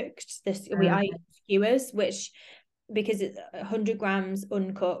ready cooked. I eat skewers, which, because it's 100 grams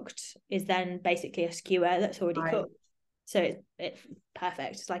uncooked, is then basically a skewer that's already cooked. So it's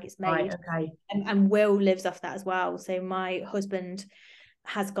perfect. It's like it's made. Okay. And Will lives off that as well. So my husband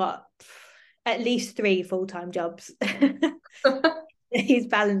has got at least 3 full-time jobs. He's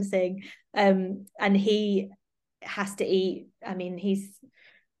balancing, and he has to eat. I mean, he's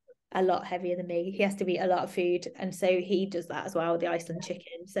a lot heavier than me. He has to eat a lot of food, and so he does that as well, the Iceland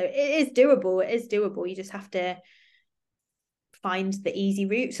chicken. So it is doable. You just have to find the easy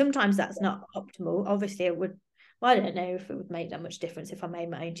route. Sometimes that's not optimal. Obviously it would, well, I don't know if it would make that much difference if I made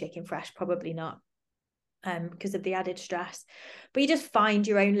my own chicken fresh. Probably not, because of the added stress. But you just find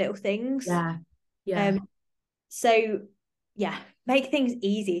your own little things. So make things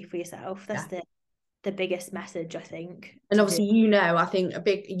easy for yourself. That's the biggest message, I think. And obviously, I think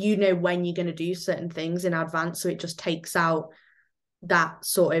when you're going to do certain things in advance, so it just takes out that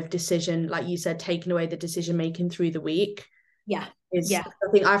sort of decision, like you said, taking away the decision making through the week. I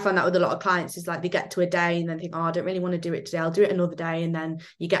think I find that with a lot of clients is like they get to a day and then think, oh, I don't really want to do it today, I'll do it another day, and then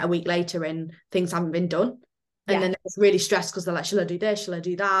you get a week later and things haven't been done. And then it's really stressed because they're like, shall I do this? Shall I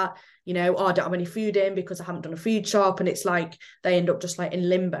do that? I don't have any food in because I haven't done a food shop. And it's like they end up just like in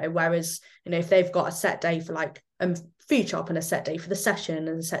limbo. Whereas, if they've got a set day for like food shop and a set day for the session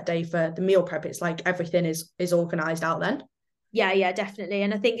and a set day for the meal prep, it's like everything is organized out then. Yeah, definitely.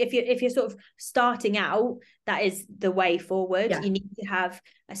 And I think if you're sort of starting out, that is the way forward. You need to have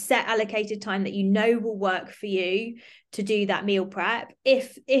a set allocated time that will work for you to do that meal prep.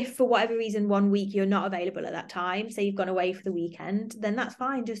 If for whatever reason 1 week you're not available at that time, say you've gone away for the weekend, then that's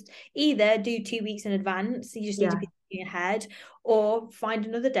fine. Just either do 2 weeks in advance, you just need to be thinking ahead, or find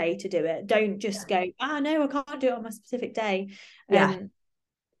another day to do it. Don't just go, no, I can't do it on my specific day.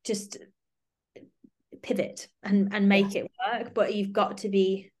 Just pivot and make it work, but you've got to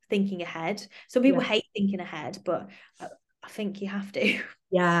be thinking ahead. Some people hate thinking ahead, but I think you have to.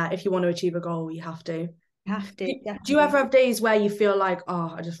 If you want to achieve a goal, you have to. Do you ever have days where you feel like,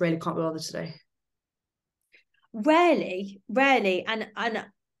 oh, I just really can't be bothered today? Rarely, and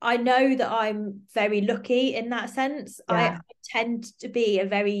I know that I'm very lucky in that sense. I tend to be a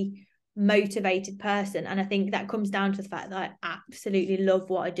very motivated person, and I think that comes down to the fact that I absolutely love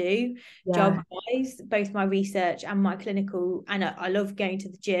what I do job wise, both my research and my clinical, and I love going to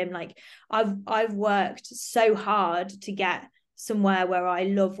the gym. Like I've worked so hard to get somewhere where I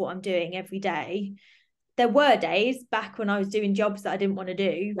love what I'm doing every day. There were days back when I was doing jobs that I didn't want to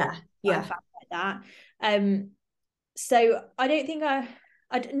do. I felt like that. So I don't think I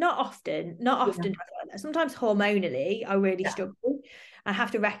not often do I feel like that. Sometimes hormonally I really struggle. I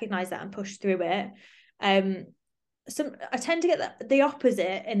have to recognize that and push through it. I tend to get the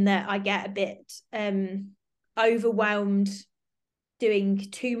opposite, in that I get a bit overwhelmed doing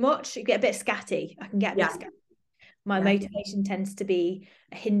too much. I get a bit scatty. I can get a bit scatty. My motivation tends to be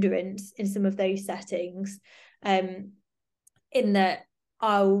a hindrance in some of those settings, in that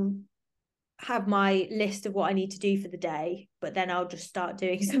I'll have my list of what I need to do for the day, but then I'll just start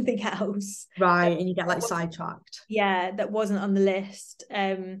doing something else. Right, and you get like sidetracked. That wasn't on the list.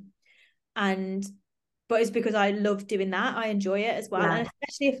 But it's because I love doing that. I enjoy it as well, and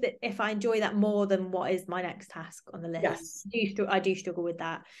especially if I enjoy that more than what is my next task on the list. I do struggle with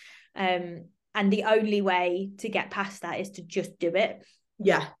that. And the only way to get past that is to just do it.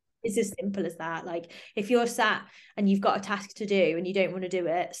 It's as simple as that. Like if you're sat and you've got a task to do and you don't want to do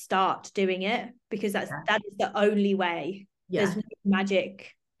it, start doing it, because that is the only way. There's no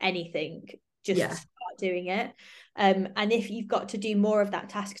magic anything. Just start doing it. And if you've got to do more of that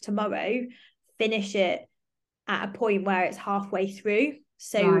task tomorrow, finish it at a point where it's halfway through.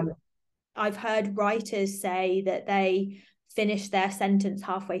 So I've heard writers say that they finish their sentence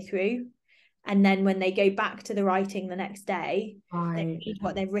halfway through, and then when they go back to the writing the next day, they read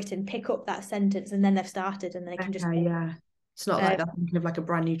what they've written, pick up that sentence, and then they've started, and they can just it's not like that thinking of like a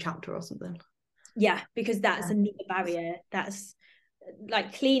brand new chapter or something. Because that's another barrier. That's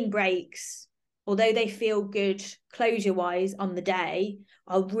like clean breaks, although they feel good closure wise on the day,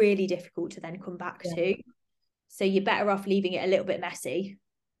 are really difficult to then come back to. So you're better off leaving it a little bit messy,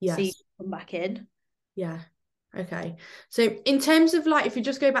 so you can come back in. Okay. So in terms of like, if you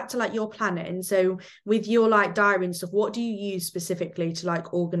just go back to like your planning, so with your like diary and stuff, what do you use specifically to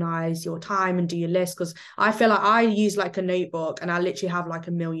like organize your time and do your list? Because I feel like I use like a notebook, and I literally have like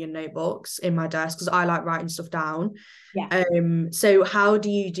a million notebooks in my desk because I like writing stuff down. Yeah. So how do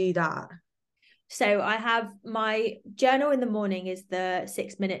you do that? So I have my journal in the morning is the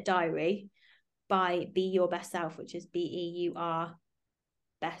 6-minute diary by Be Your Best Self, which is BEUR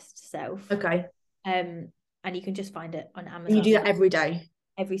best self. Okay. And you can just find it on Amazon. And you do that every day?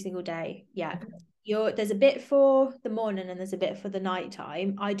 Every single day. Yeah. Okay. There's a bit for the morning and there's a bit for the night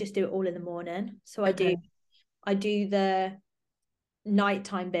time. I just do it all in the morning. So I do the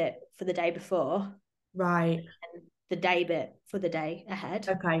nighttime bit for the day before. Right. And the day bit for the day ahead.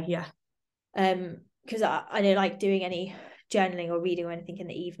 Okay, yeah. Because I don't like doing any journaling or reading or anything in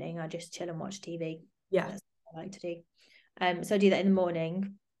the evening. I just chill and watch TV. Yeah. That's what I like to do. So I do that in the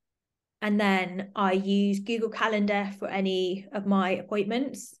morning. And then I use Google Calendar for any of my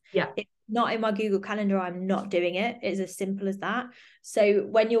appointments. Yeah. If not in my Google Calendar, I'm not doing it. It's as simple as that. So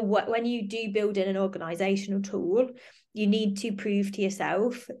when you do build in an organizational tool, you need to prove to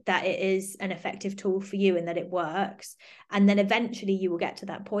yourself that it is an effective tool for you and that it works. And then eventually you will get to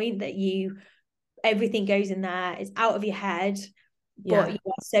that point that everything goes in there, it's out of your head, but you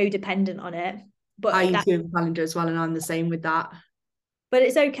are so dependent on it. But I use Google Calendar as well, and I'm the same with that. But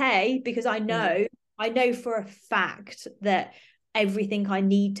it's okay because I know for a fact that everything I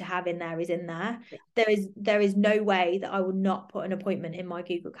need to have in there is in there. Yeah. There is no way that I will not put an appointment in my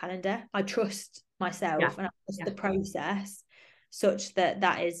Google Calendar. I trust myself and I trust the process such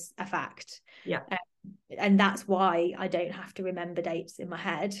that is a fact. Yeah. And that's why I don't have to remember dates in my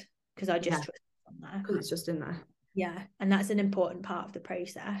head, because I just trust it on there. Because it's just in there. Yeah. And that's an important part of the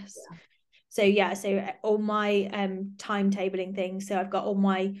process. Yeah. So all my timetabling things. So I've got all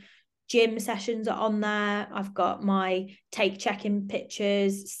my gym sessions are on there. I've got my check-in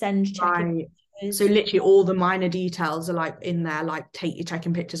pictures, send check-in pictures. So literally all the minor details are like in there, like take your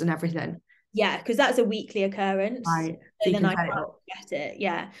check-in pictures and everything. Yeah, because that's a weekly occurrence. Right. So then I can't get it.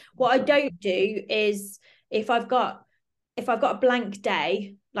 Yeah. What I don't do is if I've got a blank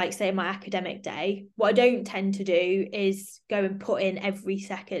day, like say my academic day, what I don't tend to do is go and put in every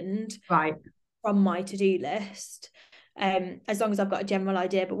second from my to-do list, as long as I've got a general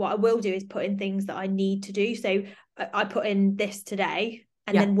idea. But what I will do is put in things that I need to do. So I put in this today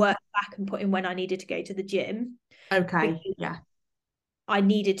and then work back and put in when I needed to go to the gym. Okay. Yeah. I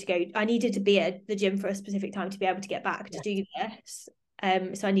needed to be at the gym for a specific time to be able to get back to do this.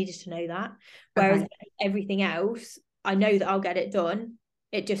 So I needed to know that. Whereas everything else, I know that I'll get it done.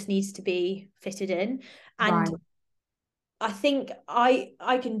 It just needs to be fitted in. And I think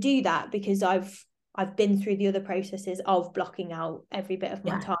I can do that because I've been through the other processes of blocking out every bit of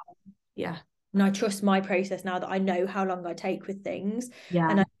my time. Yeah. And I trust my process now that I know how long I take with things. Yeah.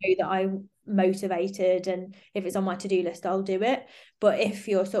 And I know that I'm motivated, and if it's on my to-do list, I'll do it. But if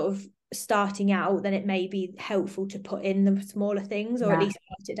you're sort of starting out, then it may be helpful to put in the smaller things, or at least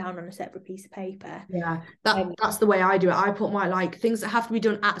write it down on a separate piece of paper. Yeah, that's the way I do it. I put my like things that have to be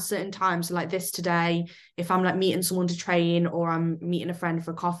done at a certain time. So like this today, if I'm like meeting someone to train, or I'm meeting a friend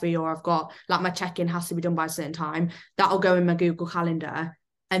for coffee, or I've got like my check-in has to be done by a certain time, that'll go in my Google Calendar.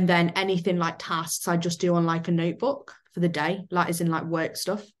 And then anything like tasks I just do on like a notebook for the day, like as in like work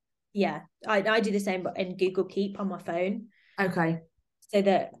stuff. Yeah, I do the same, but in Google Keep on my phone. Okay. So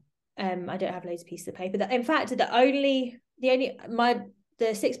that I don't have loads of pieces of paper. That in fact, the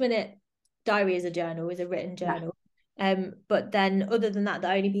 6-minute diary is a written journal. But then other than that,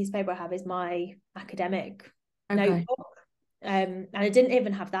 the only piece of paper I have is my academic notebook. And I didn't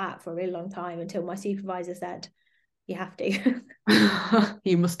even have that for a really long time until my supervisor said, you have to.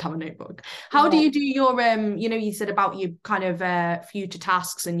 You must have a notebook. How do you do your you said about your kind of future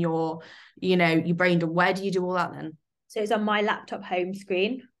tasks and your your brain dump. Where do you do all that then? So it's on my laptop home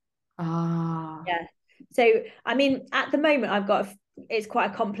screen. Yeah. So I mean, at the moment it's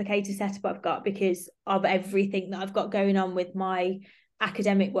quite a complicated setup I've got because of everything that I've got going on with my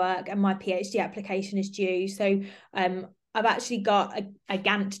academic work, and my PhD application is due. So I've actually got a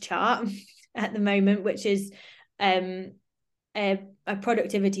Gantt chart at the moment, which is a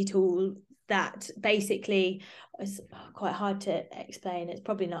productivity tool that basically is quite hard to explain. It's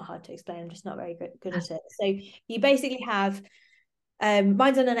probably not hard to explain. I'm just not very good at it. So you basically have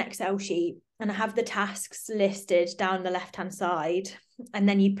mine's on an Excel sheet, and I have the tasks listed down the left-hand side, and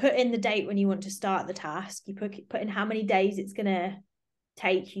then you put in the date when you want to start the task. You put in how many days it's gonna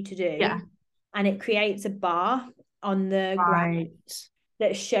take you to do, and it creates a bar on the graph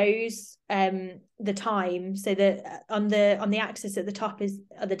that shows the time. So that on the axis at the top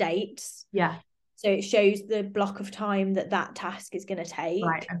are the dates. So it shows the block of time that task is going to take.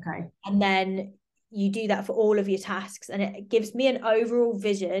 Right, okay. And then you do that for all of your tasks. And it gives me an overall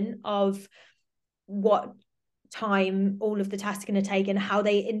vision of what time all of the tasks are going to take and how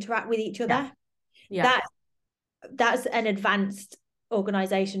they interact with each other. That's an advanced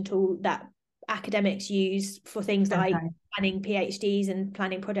organization tool that academics use for things like planning PhDs and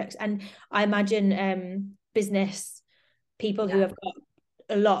planning projects. And I imagine business people who have got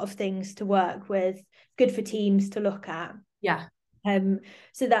a lot of things to work with, good for teams to look at.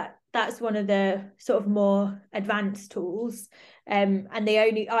 So that's one of the sort of more advanced tools. And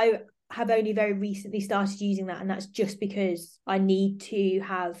I have only very recently started using that, and that's just because I need to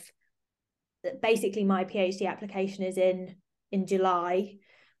have, basically my PhD application is in July,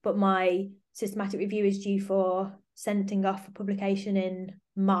 but my systematic review is due for sending off for publication in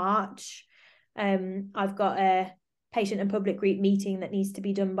March. I've got a patient and public group meeting that needs to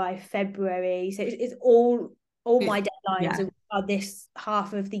be done by February, so it's all my deadlines are this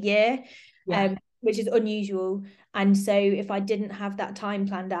half of the year, which is unusual. And so if I didn't have that time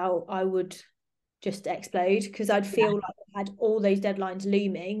planned out, I would just explode, because I'd feel like I had all those deadlines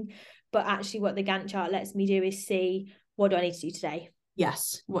looming. But actually what the Gantt chart lets me do is see, what do I need to do today?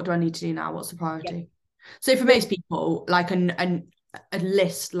 Yes, what do I need to do now? What's the priority? So for most people, like a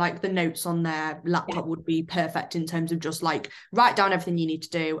list, like the notes on their laptop would be perfect, in terms of just like write down everything you need to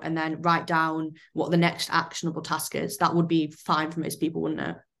do and then write down what the next actionable task is. That would be fine for most people, wouldn't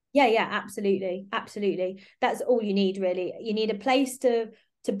it? Yeah, absolutely. That's all you need, really. You need a place to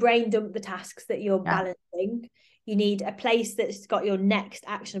brain dump the tasks that you're balancing. You need a place that's got your next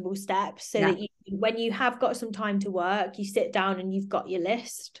actionable steps, so that when you have got some time to work, you sit down and you've got your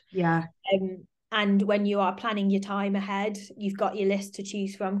list. And when you are planning your time ahead, you've got your list to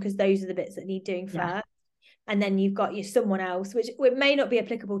choose from, because those are the bits that need doing first. And then you've got your someone else, which it may not be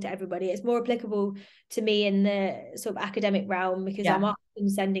applicable to everybody. It's more applicable to me in the sort of academic realm, because I'm often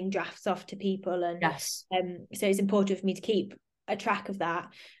sending drafts off to people, and so it's important for me to keep a track of that.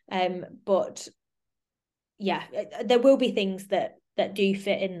 But there will be things that do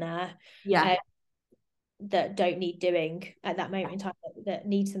fit in there that don't need doing at that moment in time, that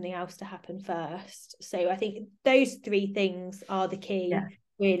need something else to happen first. So I think those three things are the key,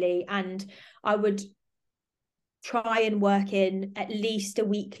 really. And I would try and work in at least a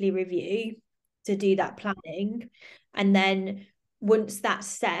weekly review to do that planning. And then once that's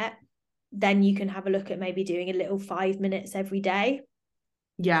set, then you can have a look at maybe doing a little 5 minutes every day.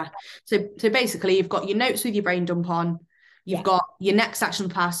 So basically you've got your notes with your brain dump on, you've got your next action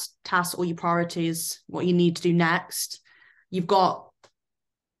task or your priorities, what you need to do next. You've got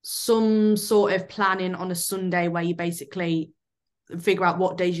some sort of planning on a Sunday where you basically figure out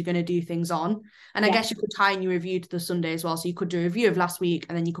what days you're going to do things on. And I guess you could tie in your review to the Sunday as well. So you could do a review of last week,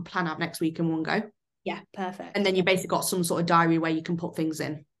 and then you could plan out next week in one go. Perfect. And then you basically got some sort of diary where you can put things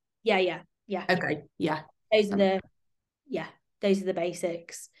in. Okay. Those are the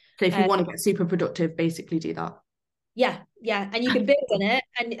basics. So if you want to get super productive, basically do that. And you can build on it,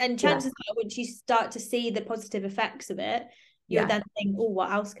 and chances are, once you start to see the positive effects of it, you'll then think, oh,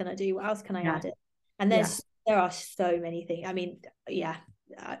 what else can I do? What else can I add it? And there are so many things. I mean,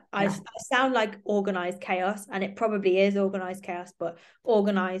 I sound like organized chaos, and it probably is organized chaos, but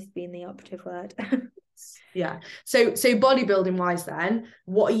organized being the operative word. So bodybuilding wise then,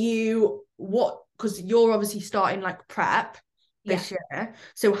 because you're obviously starting like prep this year.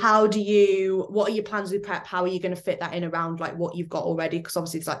 So what are your plans with prep? How are you going to fit that in around like what you've got already? Because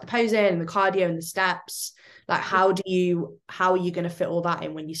obviously it's like the posing and the cardio and the steps. Like how are you going to fit all that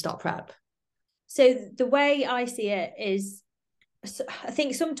in when you start prep? So the way I see it is, I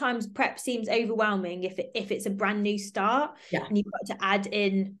think sometimes prep seems overwhelming if it's a brand new start and you've got to add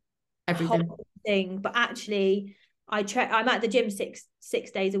in everything. Whole thing. But actually, I'm at the gym six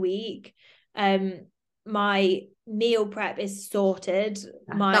days a week. My meal prep is sorted.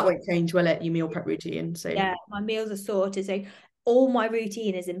 That won't change, will it? Your meal prep routine. So my meals are sorted. So all my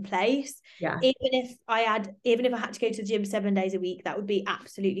routine is in place. Even if I had to go to the gym 7 days a week, that would be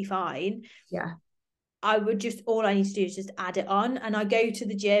absolutely fine. I would just, all I need to do is just add it on. And I go to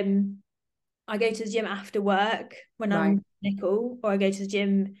the gym after work when I'm clinical, or I go to the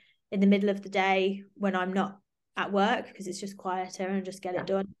gym in the middle of the day when I'm not at work, because it's just quieter and just get it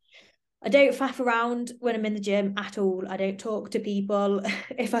done. I don't faff around when I'm in the gym at all. I don't talk to people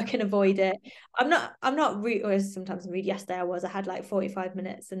if I can avoid it. I'm not rude, or sometimes I'm rude. Yesterday I had like 45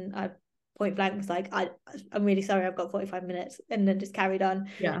 minutes, and I point blank was like, I'm really sorry, I've got 45 minutes, and then just carried on.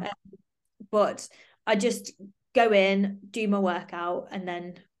 But I just go in, do my workout, and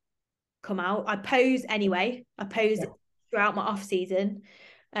then come out. I pose anyway. I pose throughout my off season.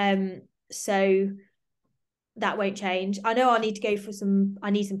 So that won't change. I know I need to go for I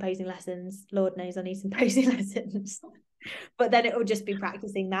need some posing lessons. Lord knows I need some posing lessons. But then it will just be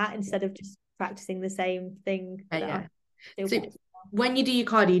practicing that instead of just practicing the same thing. So when you do your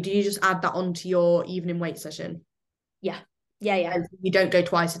cardio, do you just add that onto your evening weight session? Yeah. And you don't go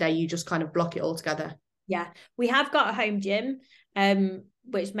twice a day, you just kind of block it all together? Yeah. We have got a home gym,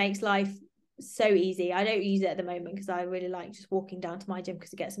 which makes life so easy. I don't use it at the moment because I really like just walking down to my gym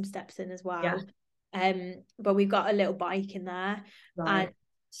because I get some steps in as well. But we've got a little bike in there. Right. And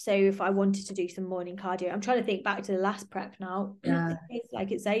so if I wanted to do some morning cardio, I'm trying to think back to the last prep now.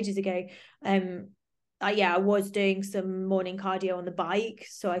 It's ages ago. I was doing some morning cardio on the bike,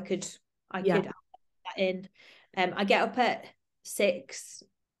 so I could add that in. I get up at 6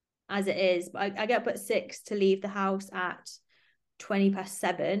 as it is, but I get up at 6 to leave the house at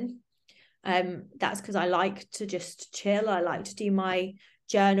 7:20. That's because I like to just chill. I like to do my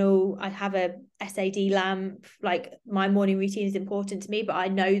journal. I have a SAD lamp. Like, my morning routine is important to me, but I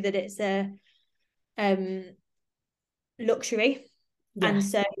know that it's a luxury, and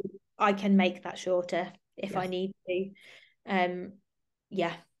so I can make that shorter if I need to. And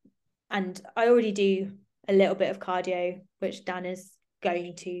I already do a little bit of cardio, which Dan is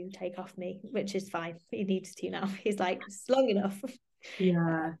going to take off me, which is fine. He needs to now. He's like, it's long enough.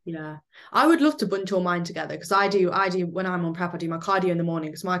 I would love to bunch all mine together, because I do when I'm on prep, I do my cardio in the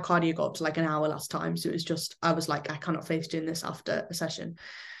morning, because my cardio got up to like an hour last time, so it was just, I was like, I cannot face doing this after a session.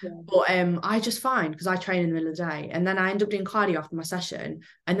 But I just find, because I train in the middle of the day, and then I end up doing cardio after my session,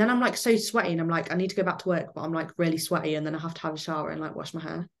 and then I'm like so sweaty, and I'm like, I need to go back to work, but I'm like really sweaty, and then I have to have a shower and like wash my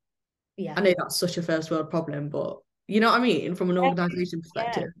hair. I know that's such a first world problem, but you know what I mean, from an organization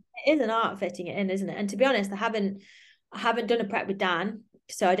perspective. It is an art fitting it in, isn't it? And to be honest, I haven't done a prep with Dan,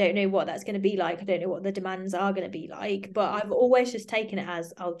 so I don't know what that's going to be like. I don't know what the demands are going to be like, but I've always just taken it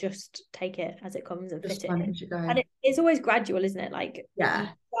as, I'll just take it as it comes and fit it in. And it's always gradual, isn't it? Like, you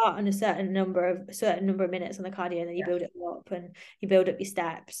start on a certain number of minutes on the cardio, and then you build it up, and you build up your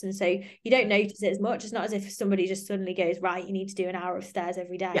steps, and so you don't notice it as much. It's not as if somebody just suddenly goes, right, you need to do an hour of stairs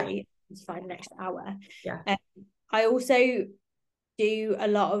every day. Just find an extra hour. I also do a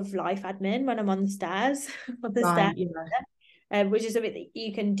lot of life admin when I'm on the stairs, which is something that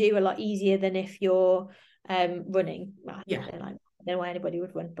you can do a lot easier than if you're running. I don't know why anybody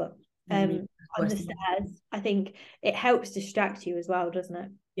would run, but on the stairs, I think it helps distract you as well, doesn't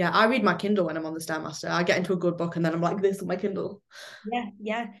it? I read my Kindle when I'm on the Stairmaster. I get into a good book, and then I'm like this on my Kindle.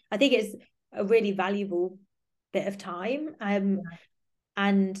 I think it's a really valuable bit of time.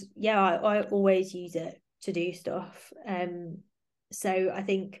 And I always use it to do stuff. So I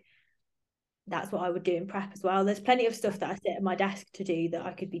think that's what I would do in prep as well. There's plenty of stuff that I sit at my desk to do that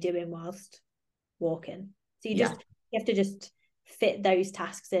I could be doing whilst walking. So you have to just fit those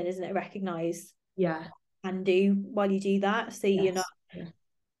tasks in, isn't it? Recognize and do while you do that. So you're not,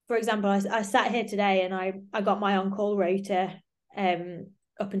 for example, I sat here today, and I got my on-call rota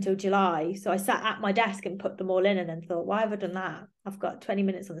up until July. So I sat at my desk and put them all in, and then thought, why have I done that? I've got 20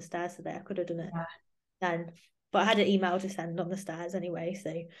 minutes on the stairs today. I could have done it then. But I had an email to send on the stairs anyway.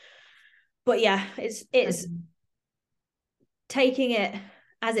 So, but it's taking it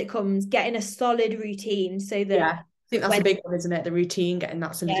as it comes, getting a solid routine, so that I think that's a big one, isn't it? The routine, getting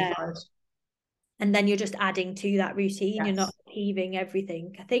that solidified. And then you're just adding to that routine. You're not heaving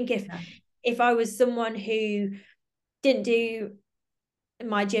everything. I think if I was someone who didn't do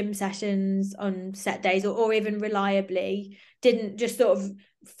my gym sessions on set days, or even reliably, didn't just sort of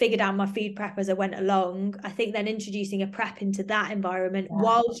figured out my food prep as I went along, I think then introducing a prep into that environment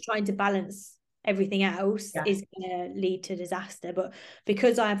whilst trying to balance everything else is going to lead to disaster. But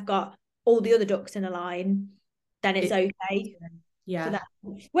because I've got all the other ducks in a line, then it's okay. So that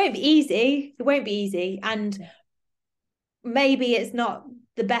it won't be easy, and maybe it's not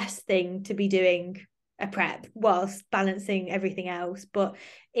the best thing to be doing a prep whilst balancing everything else, but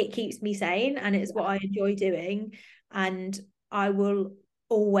it keeps me sane, and it's what I enjoy doing. And I will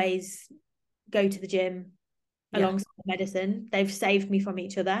always go to the gym alongside medicine. They've saved me from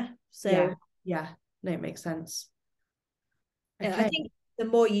each other. So no, it makes sense. Okay. I think the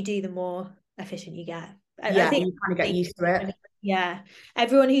more you do, the more efficient you get. I think you kind of get used to it.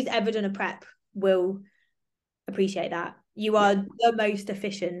 Everyone who's ever done a prep will appreciate that. You are the most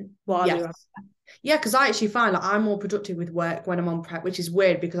efficient while you're on prep. Because I actually find like I'm more productive with work when I'm on prep, which is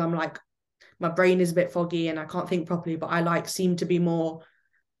weird, because I'm like, my brain is a bit foggy and I can't think properly, but I like seem to be more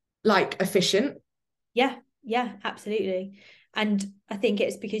like efficient. Yeah, absolutely. And I think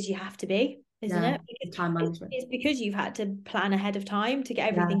it's because you have to be, isn't it? Time management. It's because you've had to plan ahead of time to get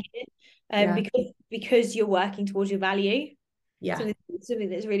everything in. Because you're working towards your value. something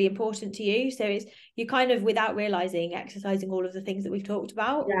that's really important to you. So you're kind of, without realizing, exercising all of the things that we've talked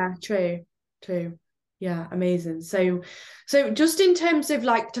about. Yeah, true. Yeah, amazing. So just in terms of,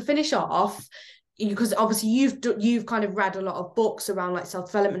 like, to finish off, because obviously you've kind of read a lot of books around like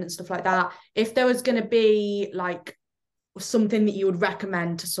self-development and stuff like that. If there was going to be like something that you would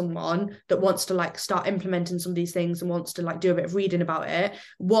recommend to someone that wants to like start implementing some of these things and wants to like do a bit of reading about it,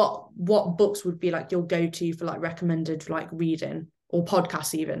 what books would be like your go-to for like recommended like reading, or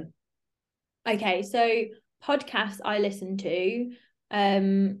podcasts even? Okay, so podcasts I listen to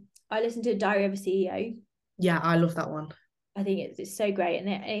Diary of a CEO. Yeah, I love that one. I think it's so great, and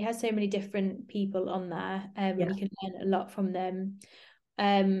it has so many different people on there, and you can learn a lot from them.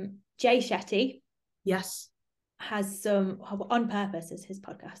 Jay Shetty, yes, has some, On Purpose is his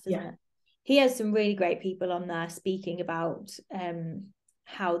podcast, isn't it? He has some really great people on there speaking about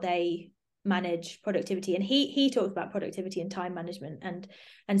how they manage productivity, and he talks about productivity and time management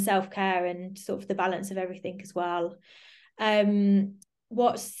and self-care and sort of the balance of everything as well. Adam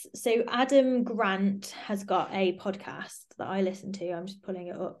Grant has got a podcast that I listen to. I'm just pulling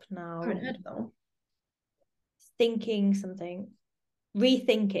it up now. I haven't heard of that one.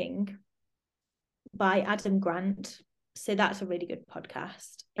 Rethinking by Adam Grant. So that's a really good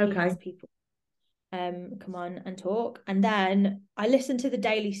podcast. Okay. People come on and talk. And then I listen to the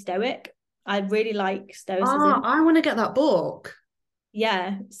Daily Stoic. I really like Stoicism. I want to get that book.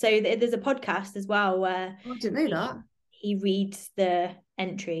 Yeah. So there's a podcast as well where I didn't know that. He reads the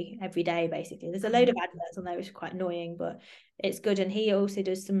entry every day, basically. There's a load of adverts on there, which is quite annoying, but it's good. And he also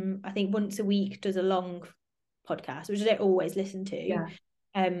does some, I think once a week, does a long podcast, which I don't always listen to. Yeah.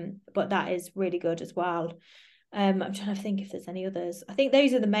 But that is really good as well. I'm trying to think if there's any others. I think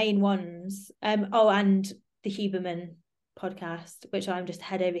those are the main ones. And the Huberman podcast, which I'm just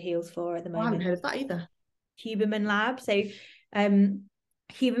head over heels for at the moment. I haven't heard of that either. Huberman Lab. So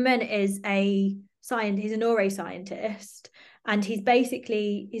Huberman is a neuroscientist, and he's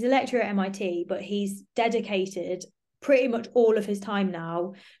a lecturer at MIT, but he's dedicated pretty much all of his time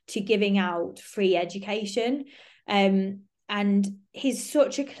now to giving out free education. And he's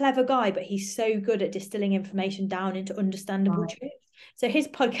such a clever guy, but he's so good at distilling information down into understandable truth. So his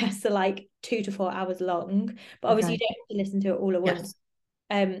podcasts are like 2 to 4 hours long, but obviously you don't have to listen to it all at once.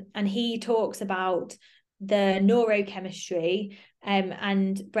 And he talks about the neurochemistry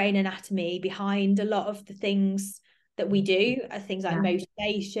and brain anatomy behind a lot of the things that we do, things like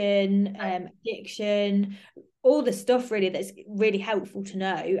motivation, addiction, all the stuff really that's really helpful to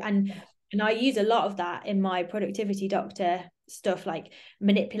know. And I use a lot of that in my productivity doctor stuff, like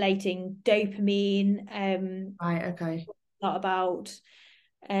manipulating dopamine. A lot about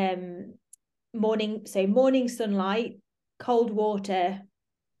morning sunlight, cold water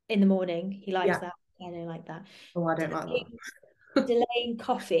in the morning. He likes that. I don't like that. Oh, I don't like that. Delaying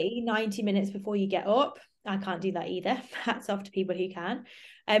coffee 90 minutes before you get up. I can't do that either. Hats off to people who can.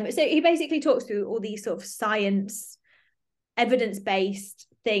 So he basically talks through all these sort of science, evidence-based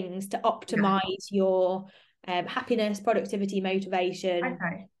things to optimize your happiness, productivity, motivation.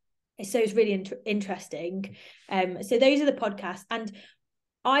 So it's really interesting. So those are the podcasts, and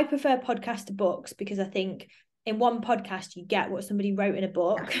I prefer podcasts to books because I think in one podcast you get what somebody wrote in a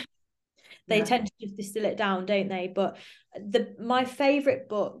book. They tend to just distill it down, don't they? But my favorite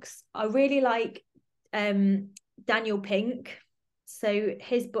books, I really like Daniel Pink. So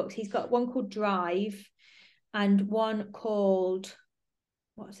his books, he's got one called Drive and one called,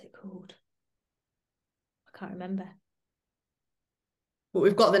 what is it called? I can't remember. But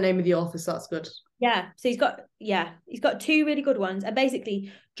we've got the name of the author, so that's good. Yeah. So he's got 2 really good ones. And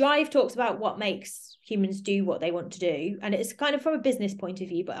basically Drive talks about what makes humans do what they want to do. And it's kind of from a business point of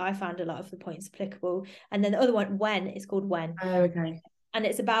view, but I found a lot of the points applicable. And then the other one, When, is called When. Oh, okay. And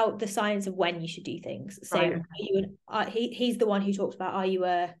it's about the science of when you should do things. So he's the one who talks about, are you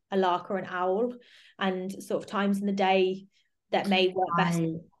a lark or an owl? And sort of times in the day that may work best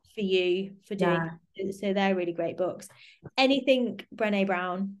for you for doing. So they're really great books. Anything Brene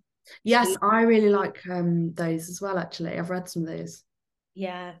Brown. Yes, I really like those as well, actually. I've read some of those.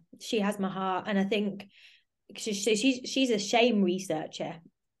 Yeah, she has my heart. And I think she's a shame researcher.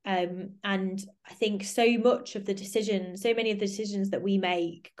 And I think so many of the decisions that we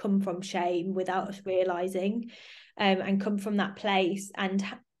make come from shame without us realizing, and come from that place. And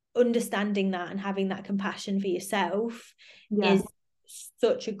understanding that and having that compassion for yourself is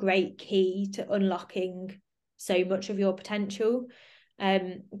such a great key to unlocking so much of your potential.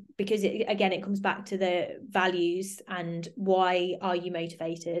 Because it comes back to the values and why are you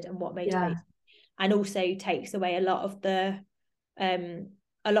motivated and what motivates, and also takes away a lot of the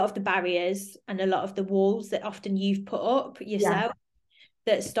a lot of the barriers and a lot of the walls that often you've put up yourself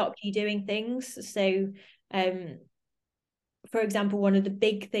that stop you doing things. So for example, one of the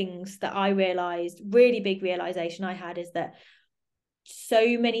big things that I realized, really big realization I had, is that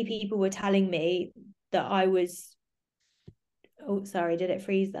so many people were telling me that I was, oh sorry, did it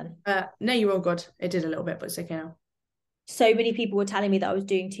freeze then? No, you're all good. It did a little bit, but it's okay now. So many people were telling me that I was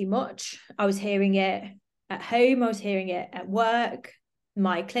doing too much. I was hearing it at home, I was hearing it at work.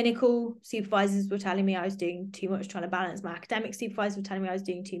 My clinical supervisors were telling me I was doing too much, trying to balance. My academic supervisors were telling me I was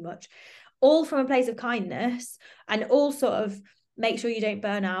doing too much, all from a place of kindness and all sort of make sure you don't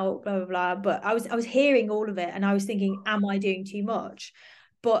burn out, blah, blah, blah. But I was hearing all of it and I was thinking, am I doing too much?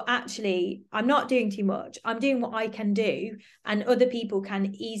 But actually, I'm not doing too much. I'm doing what I can do. And other people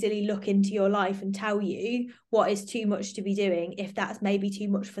can easily look into your life and tell you what is too much to be doing, if that's maybe too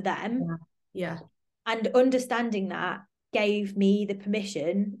much for them. Yeah. And understanding that gave me the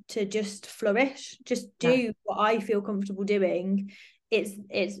permission to just flourish, just do what I feel comfortable doing.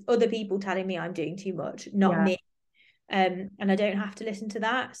 It's other people telling me I'm doing too much, not me. And I don't have to listen to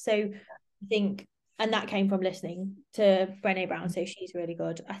that. So I think, and that came from listening to Brene Brown, so she's really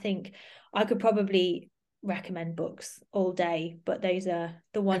good. I think I could probably recommend books all day, but those are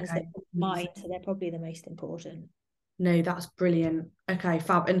the ones that come to mind, so they're probably the most important. No, that's brilliant. Okay,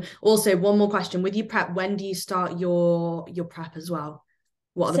 fab. And also one more question. With your prep, when do you start your prep as well?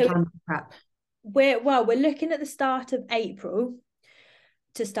 What are the plans for prep? We're looking at the start of April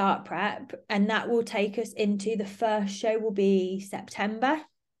to start prep, and that will take us into the first show will be September.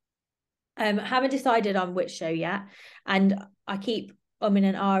 Haven't decided on which show yet, and I keep umming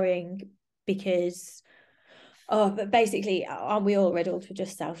and ahhing because but basically, aren't we all riddled with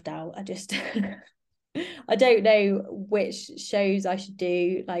just self-doubt? I don't know which shows I should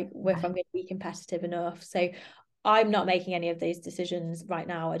do, like if I'm going to be competitive enough. So I'm not making any of those decisions right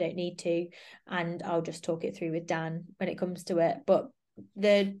now. I don't need to, and I'll just talk it through with Dan when it comes to it. But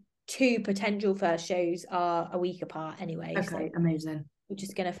the two potential first shows are a week apart anyway. Okay, so amazing. We're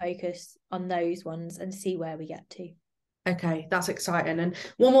just going to focus on those ones and see where we get to. Okay, that's exciting. And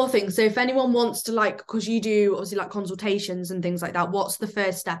one more thing, so if anyone wants to, like, because you do obviously like consultations and things like that, what's the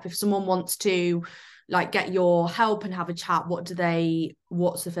first step if someone wants to like get your help and have a chat? What's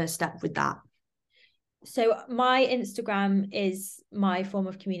the first step with that? So my Instagram is my form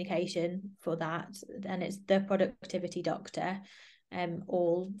of communication for that, and it's the Productivity Doctor,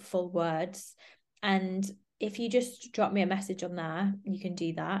 all full words. And if you just drop me a message on there, you can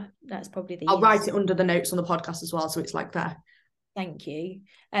do that. That's probably the I'll write it under the notes on the podcast as well, so it's like there. Thank you.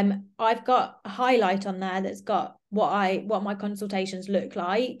 I've got a highlight on there that's got what my consultations look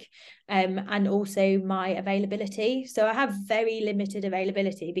like, and also my availability. So I have very limited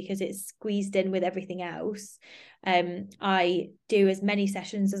availability because it's squeezed in with everything else. I do as many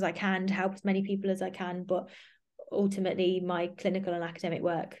sessions as I can to help as many people as I can, but ultimately my clinical and academic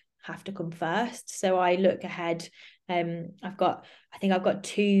work have to come first. So I look ahead. I've got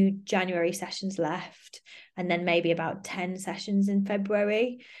 2 January sessions left, and then maybe about 10 sessions in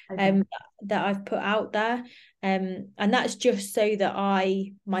February, that I've put out there, and that's just so that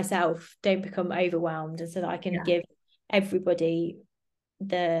I myself don't become overwhelmed, and so that I can give everybody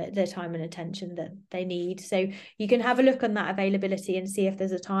the time and attention that they need. So you can have a look on that availability and see if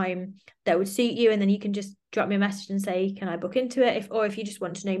there's a time that would suit you, and then you can just drop me a message and say, can I book into it? If you just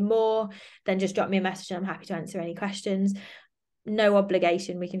want to know more, then just drop me a message and I'm happy to answer any questions. No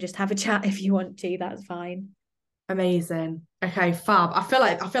obligation, we can just have a chat if you want to, that's fine. Amazing. Okay, fab. I feel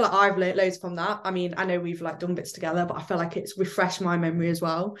like I've learned loads from that. I mean, I know we've like done bits together, but I feel like it's refreshed my memory as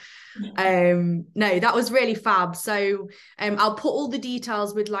well. No, that was really fab. So I'll put all the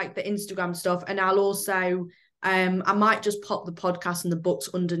details with like the Instagram stuff, and I'll also I might just pop the podcast and the books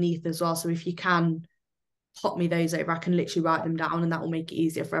underneath as well. So if you can pop me those over, I can literally write them down, and that will make it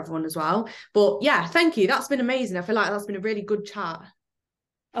easier for everyone as well. But yeah, thank you. That's been amazing. I feel like that's been a really good chat.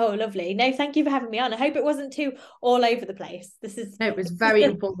 Oh, lovely. No, thank you for having me on. I hope it wasn't too all over the place. No, it was very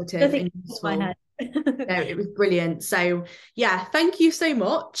informative and useful. No, it was brilliant. So yeah, thank you so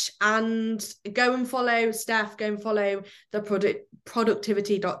much. And go and follow Steph, go and follow the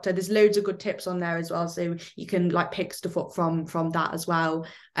Productivity Doctor. There's loads of good tips on there as well, so you can like pick stuff up from that as well.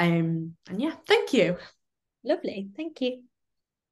 And yeah, thank you. Lovely. Thank you.